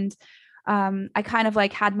industry, and I kind of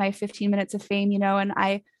like had my 15 minutes of fame, you know, and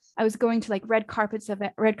I was going to like red carpet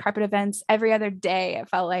events every other day, it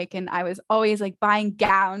felt like. And I was always like buying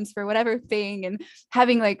gowns for whatever thing and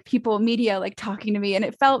having like people, media, like talking to me. And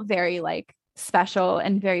it felt very like special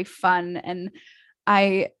and very fun. And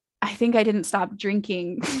I think I didn't stop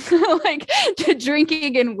drinking, like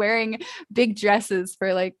drinking and wearing big dresses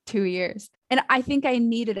for like 2 years. And I think I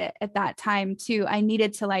needed it at that time too. I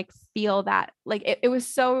needed to like feel that, like it was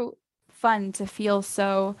so fun to feel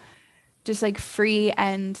so just like free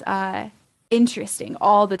and interesting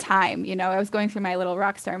all the time. You know, I was going through my little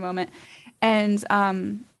rock star moment. And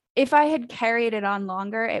if I had carried it on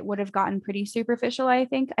longer, it would have gotten pretty superficial, I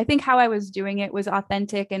think. I think how I was doing it was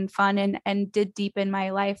authentic and fun and did deepen my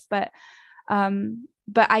life. But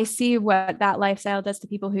I see what that lifestyle does to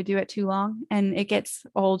people who do it too long, and it gets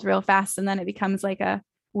old real fast, and then it becomes like a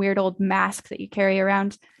weird old mask that you carry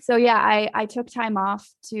around. So yeah, I took time off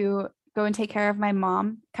to go and take care of my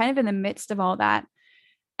mom, kind of in the midst of all that.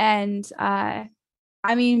 And I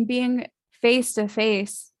mean, being face to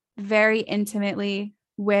face very intimately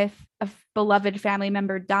with a beloved family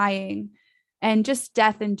member dying, and just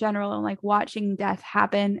death in general, and like watching death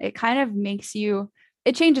happen, it kind of makes you,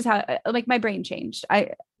 it changes how, like, my brain changed.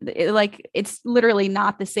 Like, it's literally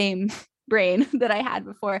not the same brain that I had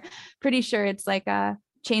before. Pretty sure it's like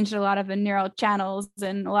changed a lot of the neural channels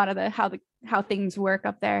and a lot of the how things work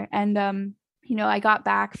up there. And you know, I got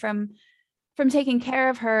back from taking care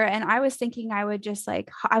of her, and I was thinking I would just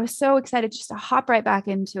like, I was so excited just to hop right back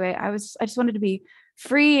into it. I just wanted to be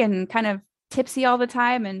free and kind of tipsy all the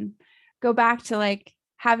time and go back to like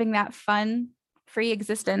having that fun, free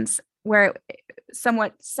existence where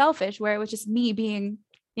somewhat selfish, where it was just me being,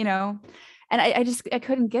 you know, and I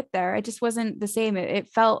couldn't get there. It just wasn't the same. It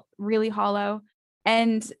felt really hollow.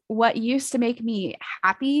 And what used to make me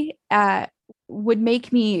happy would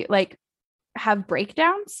make me like have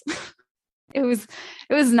breakdowns. it was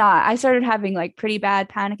not. I started having like pretty bad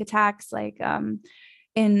panic attacks, like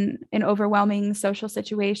in overwhelming social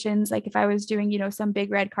situations. Like if I was doing, you know, some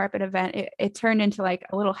big red carpet event, it turned into like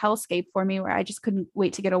a little hellscape for me where I just couldn't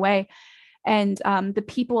wait to get away. And the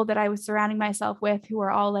people that I was surrounding myself with, who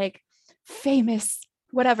were all like famous,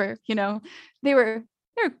 whatever, you know, they're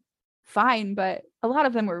fine, but a lot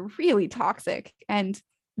of them were really toxic, and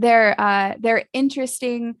their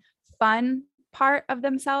interesting, fun part of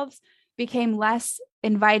themselves became less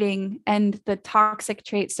inviting, and the toxic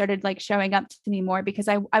traits started like showing up to me more, because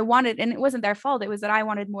I wanted, and it wasn't their fault, it was that I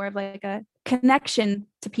wanted more of like a connection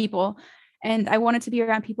to people, and I wanted to be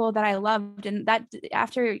around people that I loved. And that,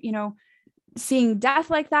 after, you know, seeing death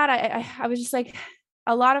like that, I was just like,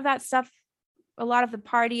 a lot of that stuff, a lot of the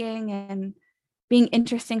partying and being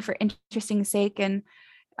interesting for interesting sake, and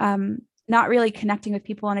not really connecting with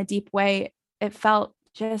people in a deep way, it felt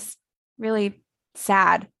just really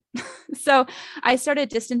sad. So I started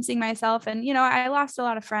distancing myself, and, you know, I lost a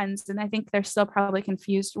lot of friends, and I think they're still probably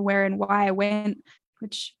confused where and why I went,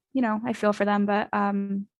 which, you know, I feel for them. But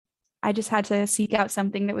I just had to seek out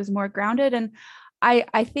something that was more grounded. And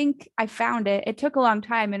I think I found it. It took a long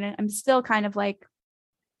time, and I'm still kind of like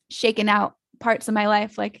shaking out parts of my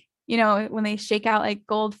life, like, you know, when they shake out like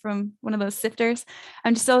gold from one of those sifters,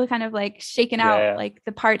 I'm just still kind of like shaking out like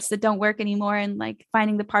the parts that don't work anymore, and like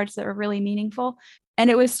finding the parts that are really meaningful. And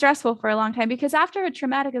it was stressful for a long time, because after a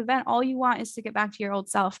traumatic event, all you want is to get back to your old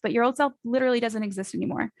self, but your old self literally doesn't exist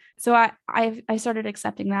anymore. So I started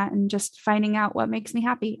accepting that and just finding out what makes me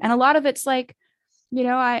happy. And a lot of it's like, you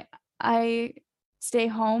know, I stay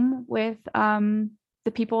home with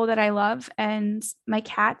the people that I love, and my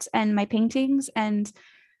cat, and my paintings. And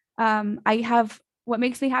I have, what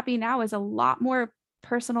makes me happy now is a lot more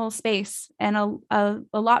personal space, and a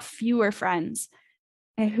lot fewer friends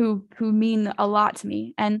who mean a lot to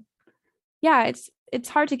me. And yeah, it's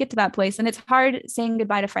hard to get to that place, and it's hard saying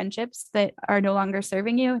goodbye to friendships that are no longer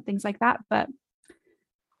serving you, things like that. But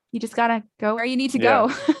you just gotta go where you need to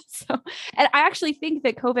go. So, and I actually think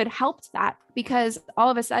that COVID helped that, because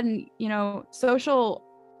all of a sudden, you know, social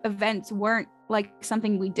events weren't like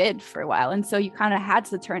something we did for a while, and so you kind of had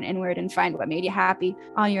to turn inward and find what made you happy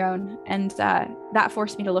on your own. And that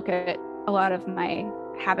forced me to look at a lot of my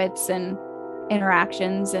habits and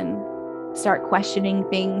interactions, and start questioning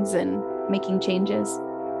things and making changes.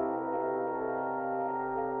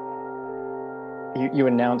 You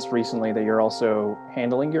announced recently that you're also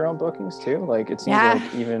handling your own bookings too. Like, it seems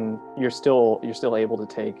like even you're still able to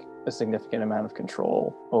take a significant amount of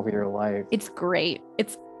control over your life. It's great.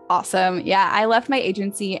 It's awesome. Yeah, I left my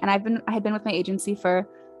agency, and I had been with my agency for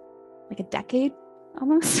like a decade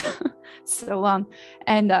almost. So long.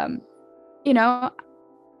 And you know,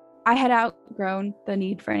 I had outgrown the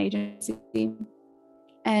need for an agency,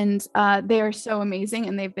 and they are so amazing,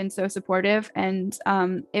 and they've been so supportive, and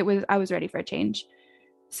I was ready for a change.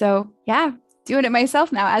 So yeah, doing it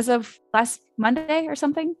myself now as of last Monday or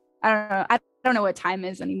something. I don't know what time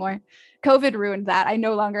is anymore. COVID ruined that. I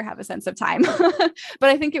no longer have a sense of time. But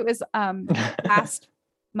I think it was last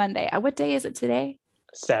Monday. What day is it today?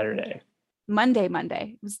 Saturday. Monday.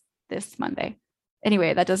 It was this Monday.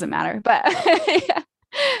 Anyway, that doesn't matter. But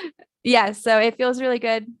yeah, so it feels really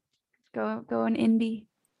good. Going indie.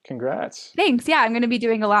 Congrats. Thanks. Yeah, I'm going to be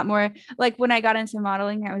doing a lot more. Like when I got into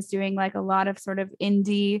modeling, I was doing like a lot of sort of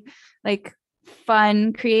indie, like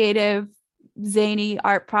fun, creative, zany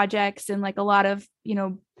art projects, and like a lot of,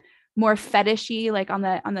 more fetishy, like on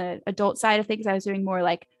the adult side of things. I was doing more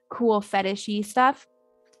like cool fetishy stuff.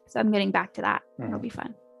 So I'm getting back to that. It'll be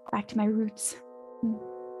fun. Back to my roots.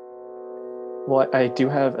 Well, I do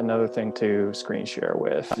have another thing to screen share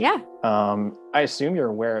with. Yeah. I assume you're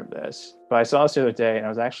aware of this, but I saw this the other day, and I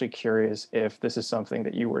was actually curious if this is something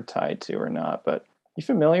that you were tied to or not. But you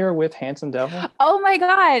familiar with Handsome Devil? Oh my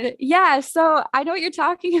God. Yeah. So I know what you're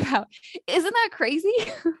talking about. Isn't that crazy?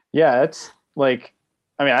 Yeah, it's like,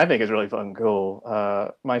 I think it's really fucking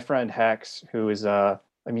cool. My friend Hex, who is a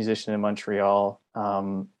musician in Montreal,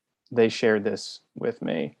 they shared this with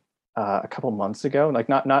me a couple months ago. Like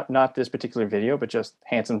not this particular video, but just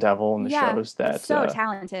Handsome Devil and the shows that. So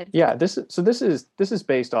talented. Yeah, this is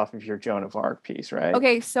based off of your Joan of Arc piece, right?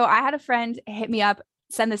 Okay, so I had a friend hit me up,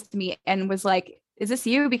 send this to me, and was like, "Is this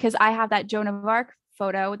you?" Because I have that Joan of Arc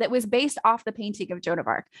photo that was based off the painting of Joan of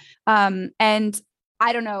Arc. And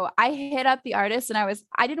I don't know. I hit up the artist, and I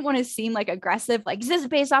didn't want to seem like aggressive. Like, is this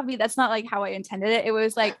based off me? That's not like how I intended it. It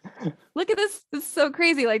was like, look at this. This is so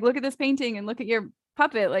crazy. Like, look at this painting and look at your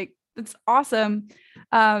puppet. Like, it's awesome.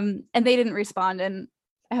 And they didn't respond. And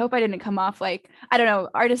I hope I didn't come off like, I don't know,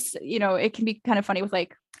 artists, it can be kind of funny with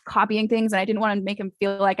like copying things. And I didn't want to make them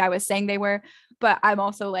feel like I was saying they were, but I'm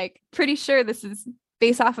also like pretty sure this is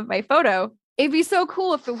based off of my photo. It'd be so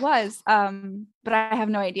cool if it was. But I have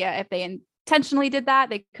no idea if they intentionally did that.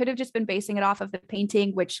 They could have just been basing it off of the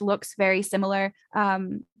painting, which looks very similar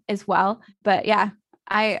as well. But yeah,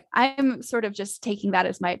 I'm sort of just taking that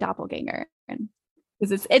as my doppelganger, and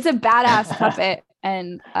because it's a badass puppet,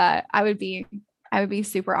 and I would be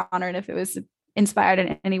super honored if it was inspired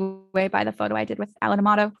in any way by the photo I did with Alan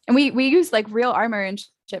Amato. And we used like real armor and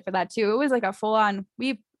shit for that too. It was like a full on.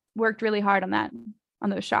 We worked really hard on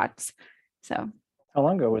those shots. So how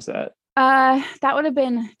long ago was that? That would have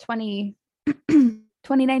been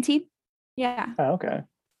 2019. Yeah. Oh, okay.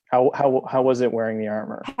 How was it wearing the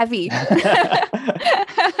armor? Heavy.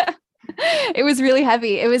 It was really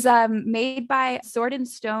heavy. It was made by Sword and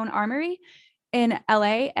Stone Armory in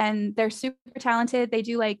LA, and they're super talented. They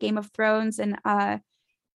do like Game of Thrones, and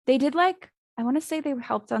they did like, I want to say they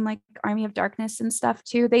helped on like Army of Darkness and stuff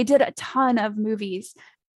too. They did a ton of movies.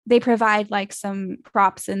 They provide like some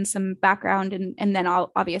props and some background, and then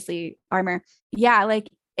obviously armor. Yeah, like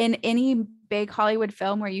in any big Hollywood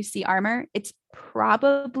film where you see armor, it's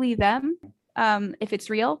probably them if it's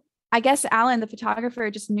real. I guess Alan, the photographer,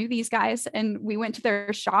 just knew these guys, and we went to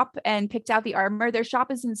their shop and picked out the armor. Their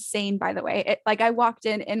shop is insane, by the way. I walked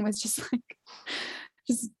in and was just like,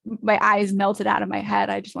 just my eyes melted out of my head.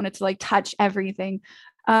 I just wanted to like touch everything.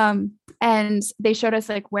 And they showed us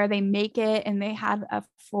like where they make it, and they had a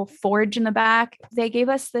full forge in the back. They gave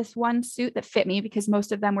us this one suit that fit me because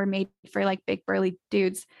most of them were made for like big burly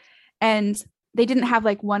dudes, and they didn't have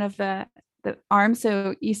like one of the arm.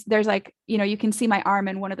 So there's like, you can see my arm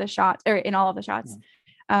in one of the shots, or in all of the shots,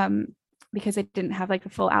 because it didn't have like the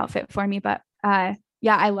full outfit for me. But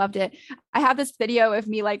yeah, I loved it. I have this video of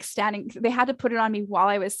me like standing. They had to put it on me while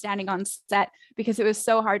I was standing on set because it was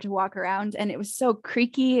so hard to walk around, and it was so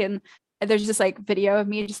creaky. And there's just like video of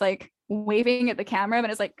me just like waving at the camera, and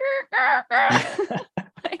it's like,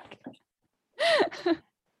 like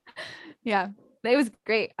yeah, it was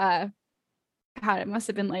great. God, it must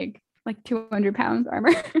have been like 200 pounds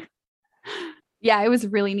armor. Yeah, it was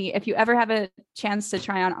really neat. If you ever have a chance to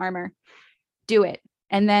try on armor, do it.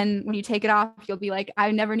 And then when you take it off, you'll be like,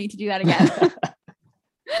 I never need to do that again.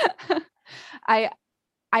 I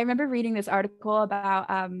remember reading this article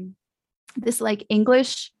about this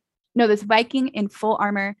Viking in full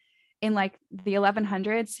armor in like the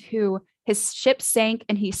 1100s who his ship sank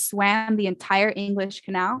and he swam the entire English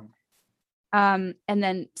Canal and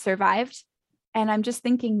then survived. And I'm just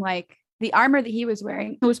thinking like, the armor that he was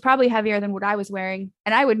wearing was probably heavier than what I was wearing.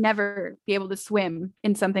 And I would never be able to swim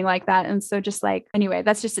in something like that. And so just like, anyway,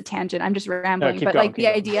 that's just a tangent. I'm just rambling. But like the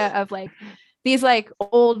idea of like these like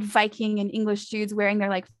old Viking and English dudes wearing their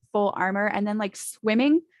like full armor and then like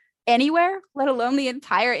swimming anywhere, let alone the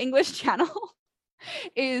entire English Channel,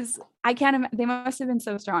 is, I can't imagine. They must have been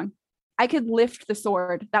so strong. I could lift the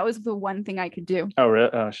sword. That was the one thing I could do. Oh,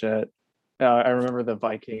 really? Oh, shit. I remember the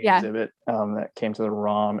Viking exhibit that came to the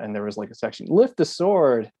ROM, and there was like a section, lift the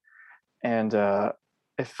sword. And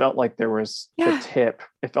it felt like there was the tip.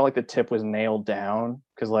 It felt like the tip was nailed down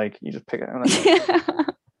because like you just pick it up. Like,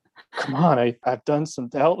 come on, I've done some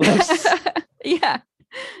deadlifts. Yeah.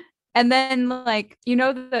 And then like, you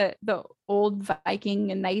know, the old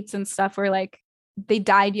Viking and knights and stuff where like they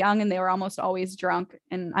died young and they were almost always drunk.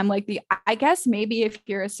 And I'm like, I guess maybe if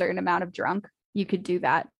you're a certain amount of drunk, you could do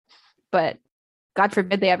that. But God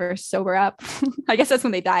forbid they ever sober up. I guess that's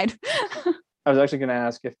when they died. I was actually going to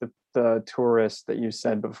ask if the tourists that you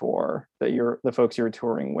said before, that the folks you were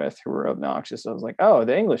touring with who were obnoxious. I was like, oh,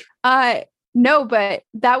 the English. No, but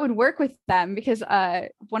that would work with them because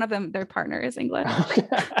one of them, their partner is English.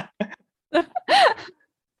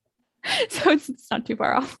 So it's not too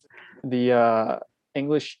far off. The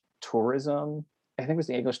English tourism, I think it was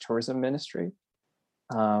the English Tourism Ministry.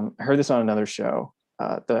 I heard this on another show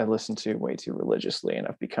that I listen to way too religiously, and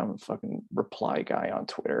I've become a fucking reply guy on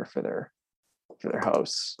Twitter for their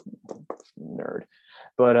hosts. Nerd.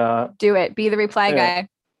 But do it. Be the reply guy.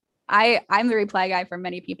 I'm the reply guy for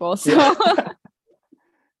many people. So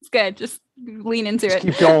it's good. Just lean into it.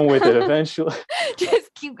 Keep going with it eventually.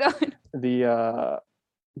 Just keep going.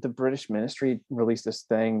 The British ministry released this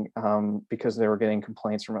thing because they were getting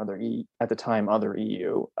complaints from other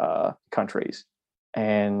EU countries,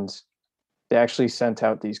 and they actually sent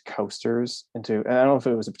out these coasters and I don't know if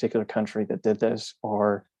it was a particular country that did this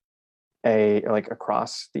or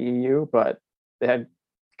across the EU, but they had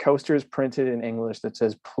coasters printed in English that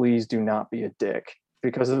says, "Please do not be a dick,"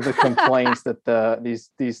 because of the complaints that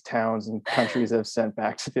these towns and countries have sent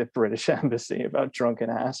back to the British embassy about drunken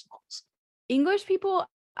assholes. English people,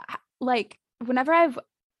 like, whenever I've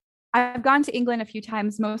gone to England a few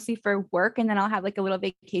times, mostly for work, and then I'll have like a little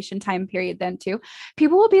vacation time period then too.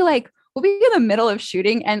 People will be like, we'll be in the middle of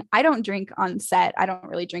shooting, and I don't drink on set. I don't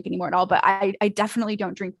really drink anymore at all, but I definitely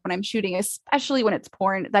don't drink when I'm shooting, especially when it's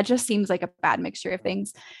porn. That just seems like a bad mixture of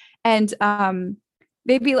things. And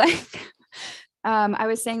they'd be like, I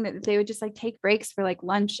was saying that they would just like take breaks for like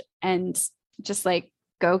lunch and just like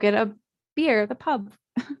go get a beer at the pub.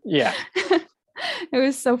 Yeah. It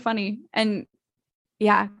was so funny. And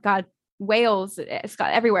yeah, God, Wales,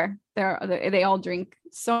 Scott, everywhere. They all drink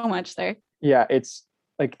so much there. Yeah, it's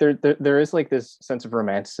like there is like this sense of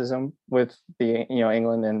romanticism with the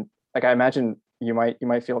England, and like I imagine you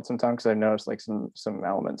might feel it sometimes because I've noticed like some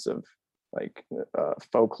elements of like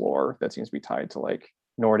folklore that seems to be tied to like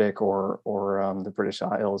Nordic or the British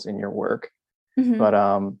Isles in your work. Mm-hmm.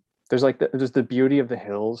 But there's like there's the beauty of the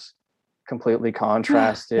hills completely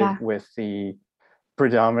contrasted with the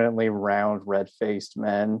predominantly round, red-faced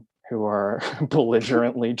men who are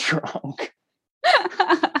belligerently drunk.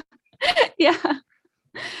 Yeah.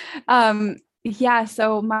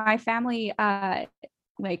 So my family,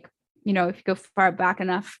 like, you know, if you go far back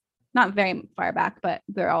enough, not very far back, but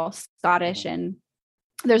they're all Scottish, and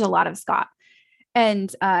there's a lot of Scot.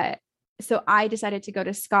 And so I decided to go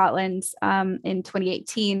to Scotland in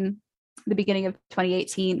 2018, the beginning of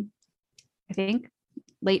 2018, I think,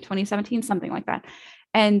 late 2017, something like that.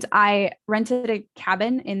 And I rented a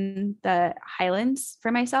cabin in the Highlands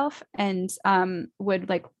for myself, and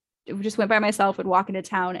just went by myself, would walk into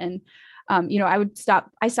town, and I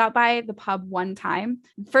stopped by the pub one time.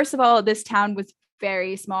 First of all, this town was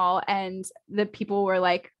very small, and the people were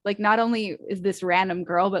like not only is this random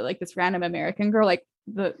girl, but like this random American girl, like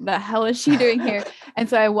the hell is she doing here? And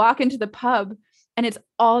so I walk into the pub, and it's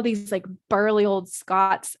all these like burly old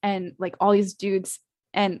Scots, and like all these dudes,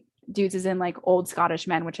 and dudes is in like old Scottish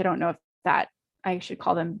men, which I don't know if that I should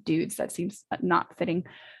call them dudes. That seems not fitting.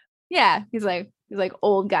 Yeah, he's like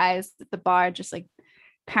old guys at the bar, just like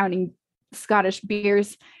pounding Scottish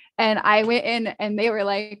beers. And I went in, and they were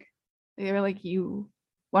like, you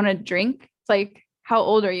want to drink? It's like, how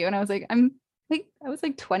old are you? And I was like, I was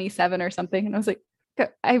like 27 or something. And I was like,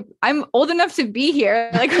 I'm old enough to be here.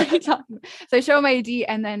 Like, what are you talking about? So I show my ID,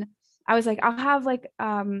 and then I was like, I'll have like,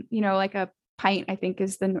 like a pint, I think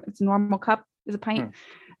it's normal cup is a pint.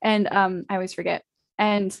 And I always forget.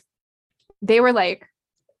 And they were like,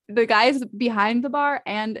 the guys behind the bar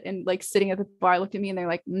and like sitting at the bar looked at me, and they're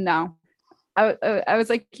like, no. I was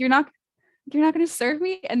like, you're not you're not going to serve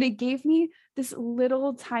me? And they gave me this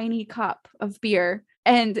little tiny cup of beer.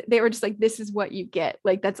 And they were just like, this is what you get.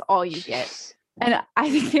 Like, that's all you get. And I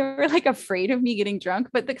think they were like afraid of me getting drunk,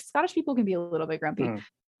 but the Scottish people can be a little bit grumpy.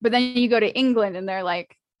 But then you go to England and they're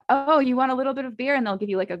like, oh, you want a little bit of beer? And they'll give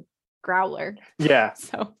you like a growler. Yeah.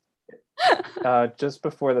 So just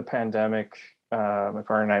before the pandemic, my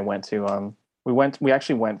partner and I went to, we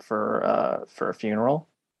actually went for a funeral,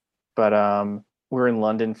 but we were in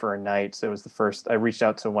London for a night. So it was the first, I reached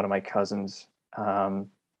out to one of my cousins, and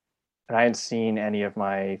I hadn't seen any of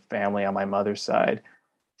my family on my mother's side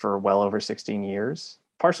for well over 16 years,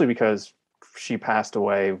 partially because she passed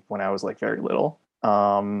away when I was like very little.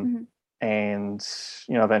 And,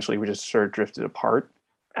 eventually we just sort of drifted apart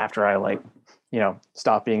after I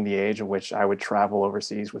stopped being the age at which I would travel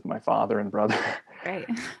overseas with my father and brother. Right.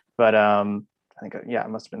 But I think, it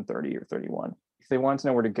must have been 30 or 31. They wanted to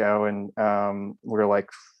know where to go. And we were like,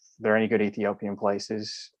 are there any good Ethiopian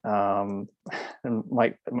places? And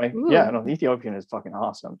the Ethiopian is fucking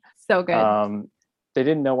awesome. So good. They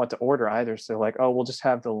didn't know what to order either. So like, oh, we'll just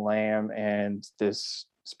have the lamb and this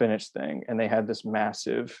spinach thing. And they had this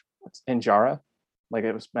massive injera, like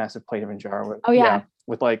it was massive plate of injera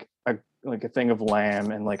with like a thing of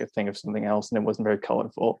lamb and like a thing of something else. And it wasn't very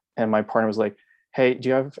colorful. And my partner was like, hey, do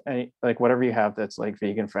you have any, like whatever you have that's like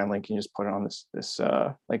vegan friendly, can you just put it on this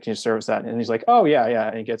like, can you service that? And he's like, oh yeah.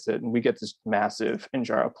 And he gets it. And we get this massive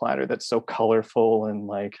injera platter that's so colorful and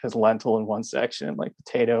like has lentil in one section and like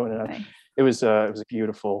potato and it was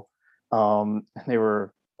beautiful. And they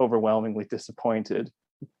were overwhelmingly disappointed.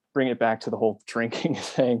 Bring it back to the whole drinking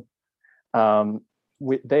thing.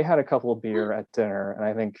 They had a couple of beer at dinner, and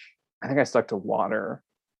I think I stuck to water.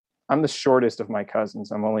 I'm the shortest of my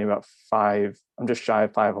cousins. I'm only about 5. I'm just shy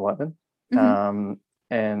of 5'11".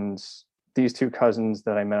 And these two cousins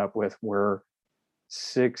that I met up with were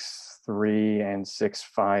 6'3" and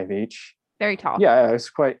 6'5" each. Very tall. Yeah,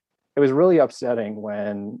 it was really upsetting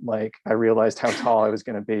when like I realized how tall I was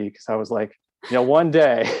going to be, because I was like, one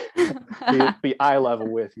day be eye level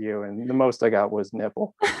with you, and the most I got was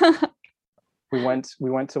nipple. We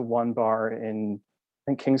went to one bar in,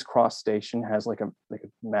 I think King's Cross Station has like a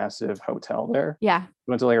massive hotel there. Yeah.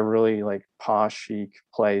 We went to like a really like posh chic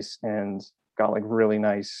place and got like really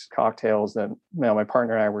nice cocktails that my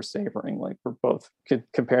partner and I were savoring. Like we're both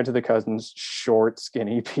compared to the cousins, short,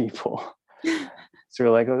 skinny people. So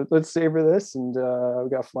we're like, let's savor this, and we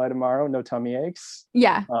got to fly tomorrow. No tummy aches.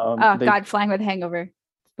 Yeah. God, flying with a hangover,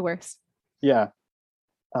 the worst. Yeah.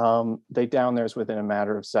 They down theirs within a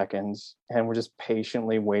matter of seconds, and we're just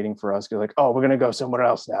patiently waiting for us. They're like, oh, we're gonna go somewhere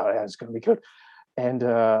else now. Yeah, it's gonna be good. And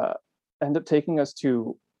end up taking us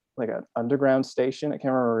to like an underground station. I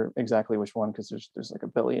can't remember exactly which one because there's like a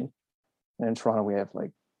billion. And in Toronto we have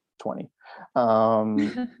like 20.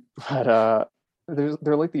 But there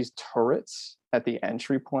are like these turrets at the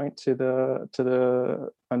entry point to the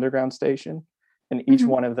underground station, and each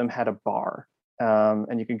one of them had a bar.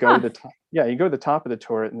 And you can go to the top. Yeah, you go to the top of the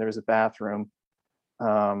turret, and there's a bathroom,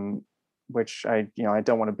 which I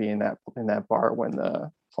don't want to be in that bar when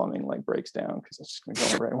the plumbing like breaks down, because it's just gonna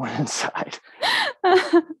go everyone inside.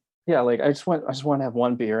 Yeah, like I just want to have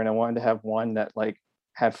one beer, and I wanted to have one that like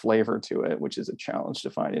had flavor to it, which is a challenge to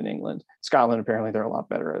find in England. Scotland, apparently, they're a lot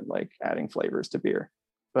better at like adding flavors to beer.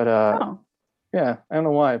 But yeah, I don't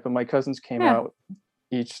know why, but my cousins came out.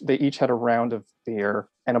 They each had a round of beer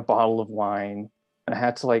and a bottle of wine, and I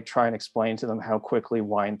had to like try and explain to them how quickly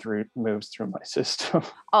wine moves through my system.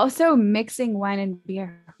 Also, mixing wine and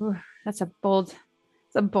beer, that's a bold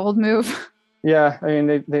move. Yeah, I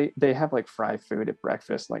mean they have like fried food at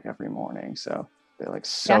breakfast like every morning, so they like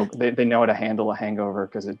they know how to handle a hangover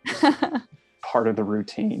because it's part of the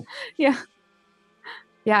routine. Yeah,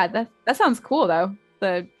 that sounds cool though.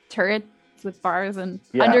 The turret with bars and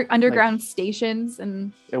underground stations,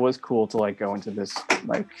 and it was cool to like go into this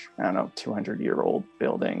like, I don't know, 200-year-old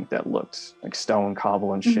building that looked like stone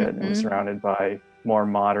cobble and shit, and surrounded by more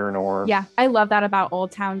modern I love that about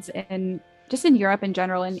old towns in Europe in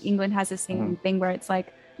general, and England has the same thing where it's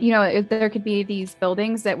like, there could be these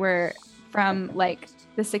buildings that were from like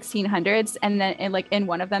the 1600s, and then in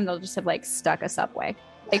one of them they'll just have like stuck a subway.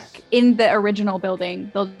 Like in the original building,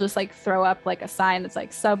 they'll just like throw up like a sign that's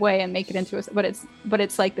like Subway and make it into but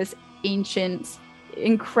it's like this ancient,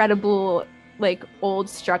 incredible, like old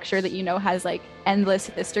structure that has like endless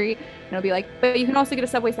history. And it'll be like, but you can also get a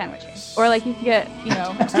Subway sandwich here, or like you can get,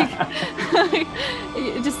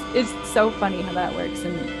 it's so funny how that works.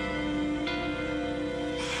 And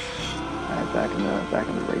back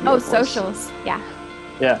in the radio. Oh, voice. Socials,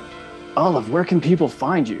 yeah. Olive, where can people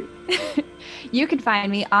find you? You can find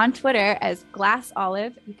me on Twitter as Glass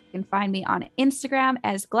Olive. You can find me on Instagram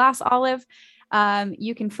as Glass Olive.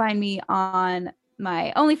 You can find me on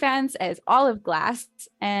my OnlyFans as Olive Glass.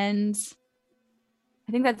 And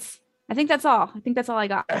I think that's all. I think that's all I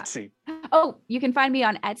got. Etsy. Oh, you can find me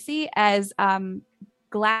on Etsy as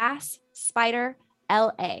Glass Spider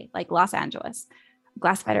LA, like Los Angeles.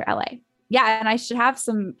 Glass Spider LA. Yeah, and I should have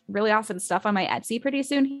some really awesome stuff on my Etsy pretty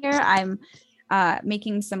soon here. I'm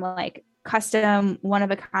making some like custom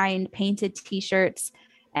one-of-a-kind painted t-shirts,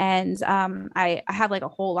 and I have like a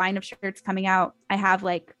whole line of shirts coming out. I have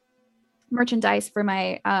like merchandise for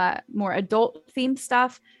my more adult themed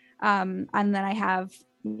stuff, and then I have,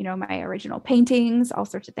 you know, my original paintings, all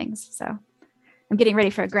sorts of things. So I'm getting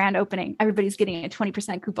ready for a grand opening. Everybody's getting a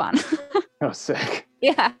 20% coupon. Oh, sick.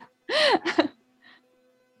 Yeah.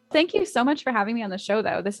 Thank you so much for having me on the show,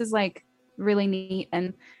 though. This is like really neat,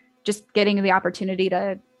 and just getting the opportunity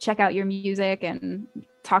to check out your music and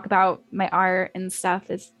talk about my art and stuff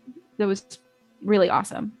that was really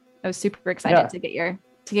awesome. I was super excited to get your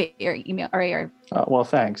email or your. Well,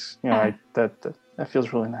 thanks. You know, that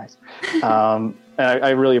feels really nice. And I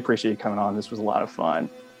really appreciate you coming on. This was a lot of fun.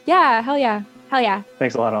 Yeah, hell yeah.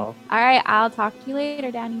 Thanks a lot, Olive. All right, I'll talk to you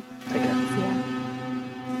later, Danny. Take care. See ya.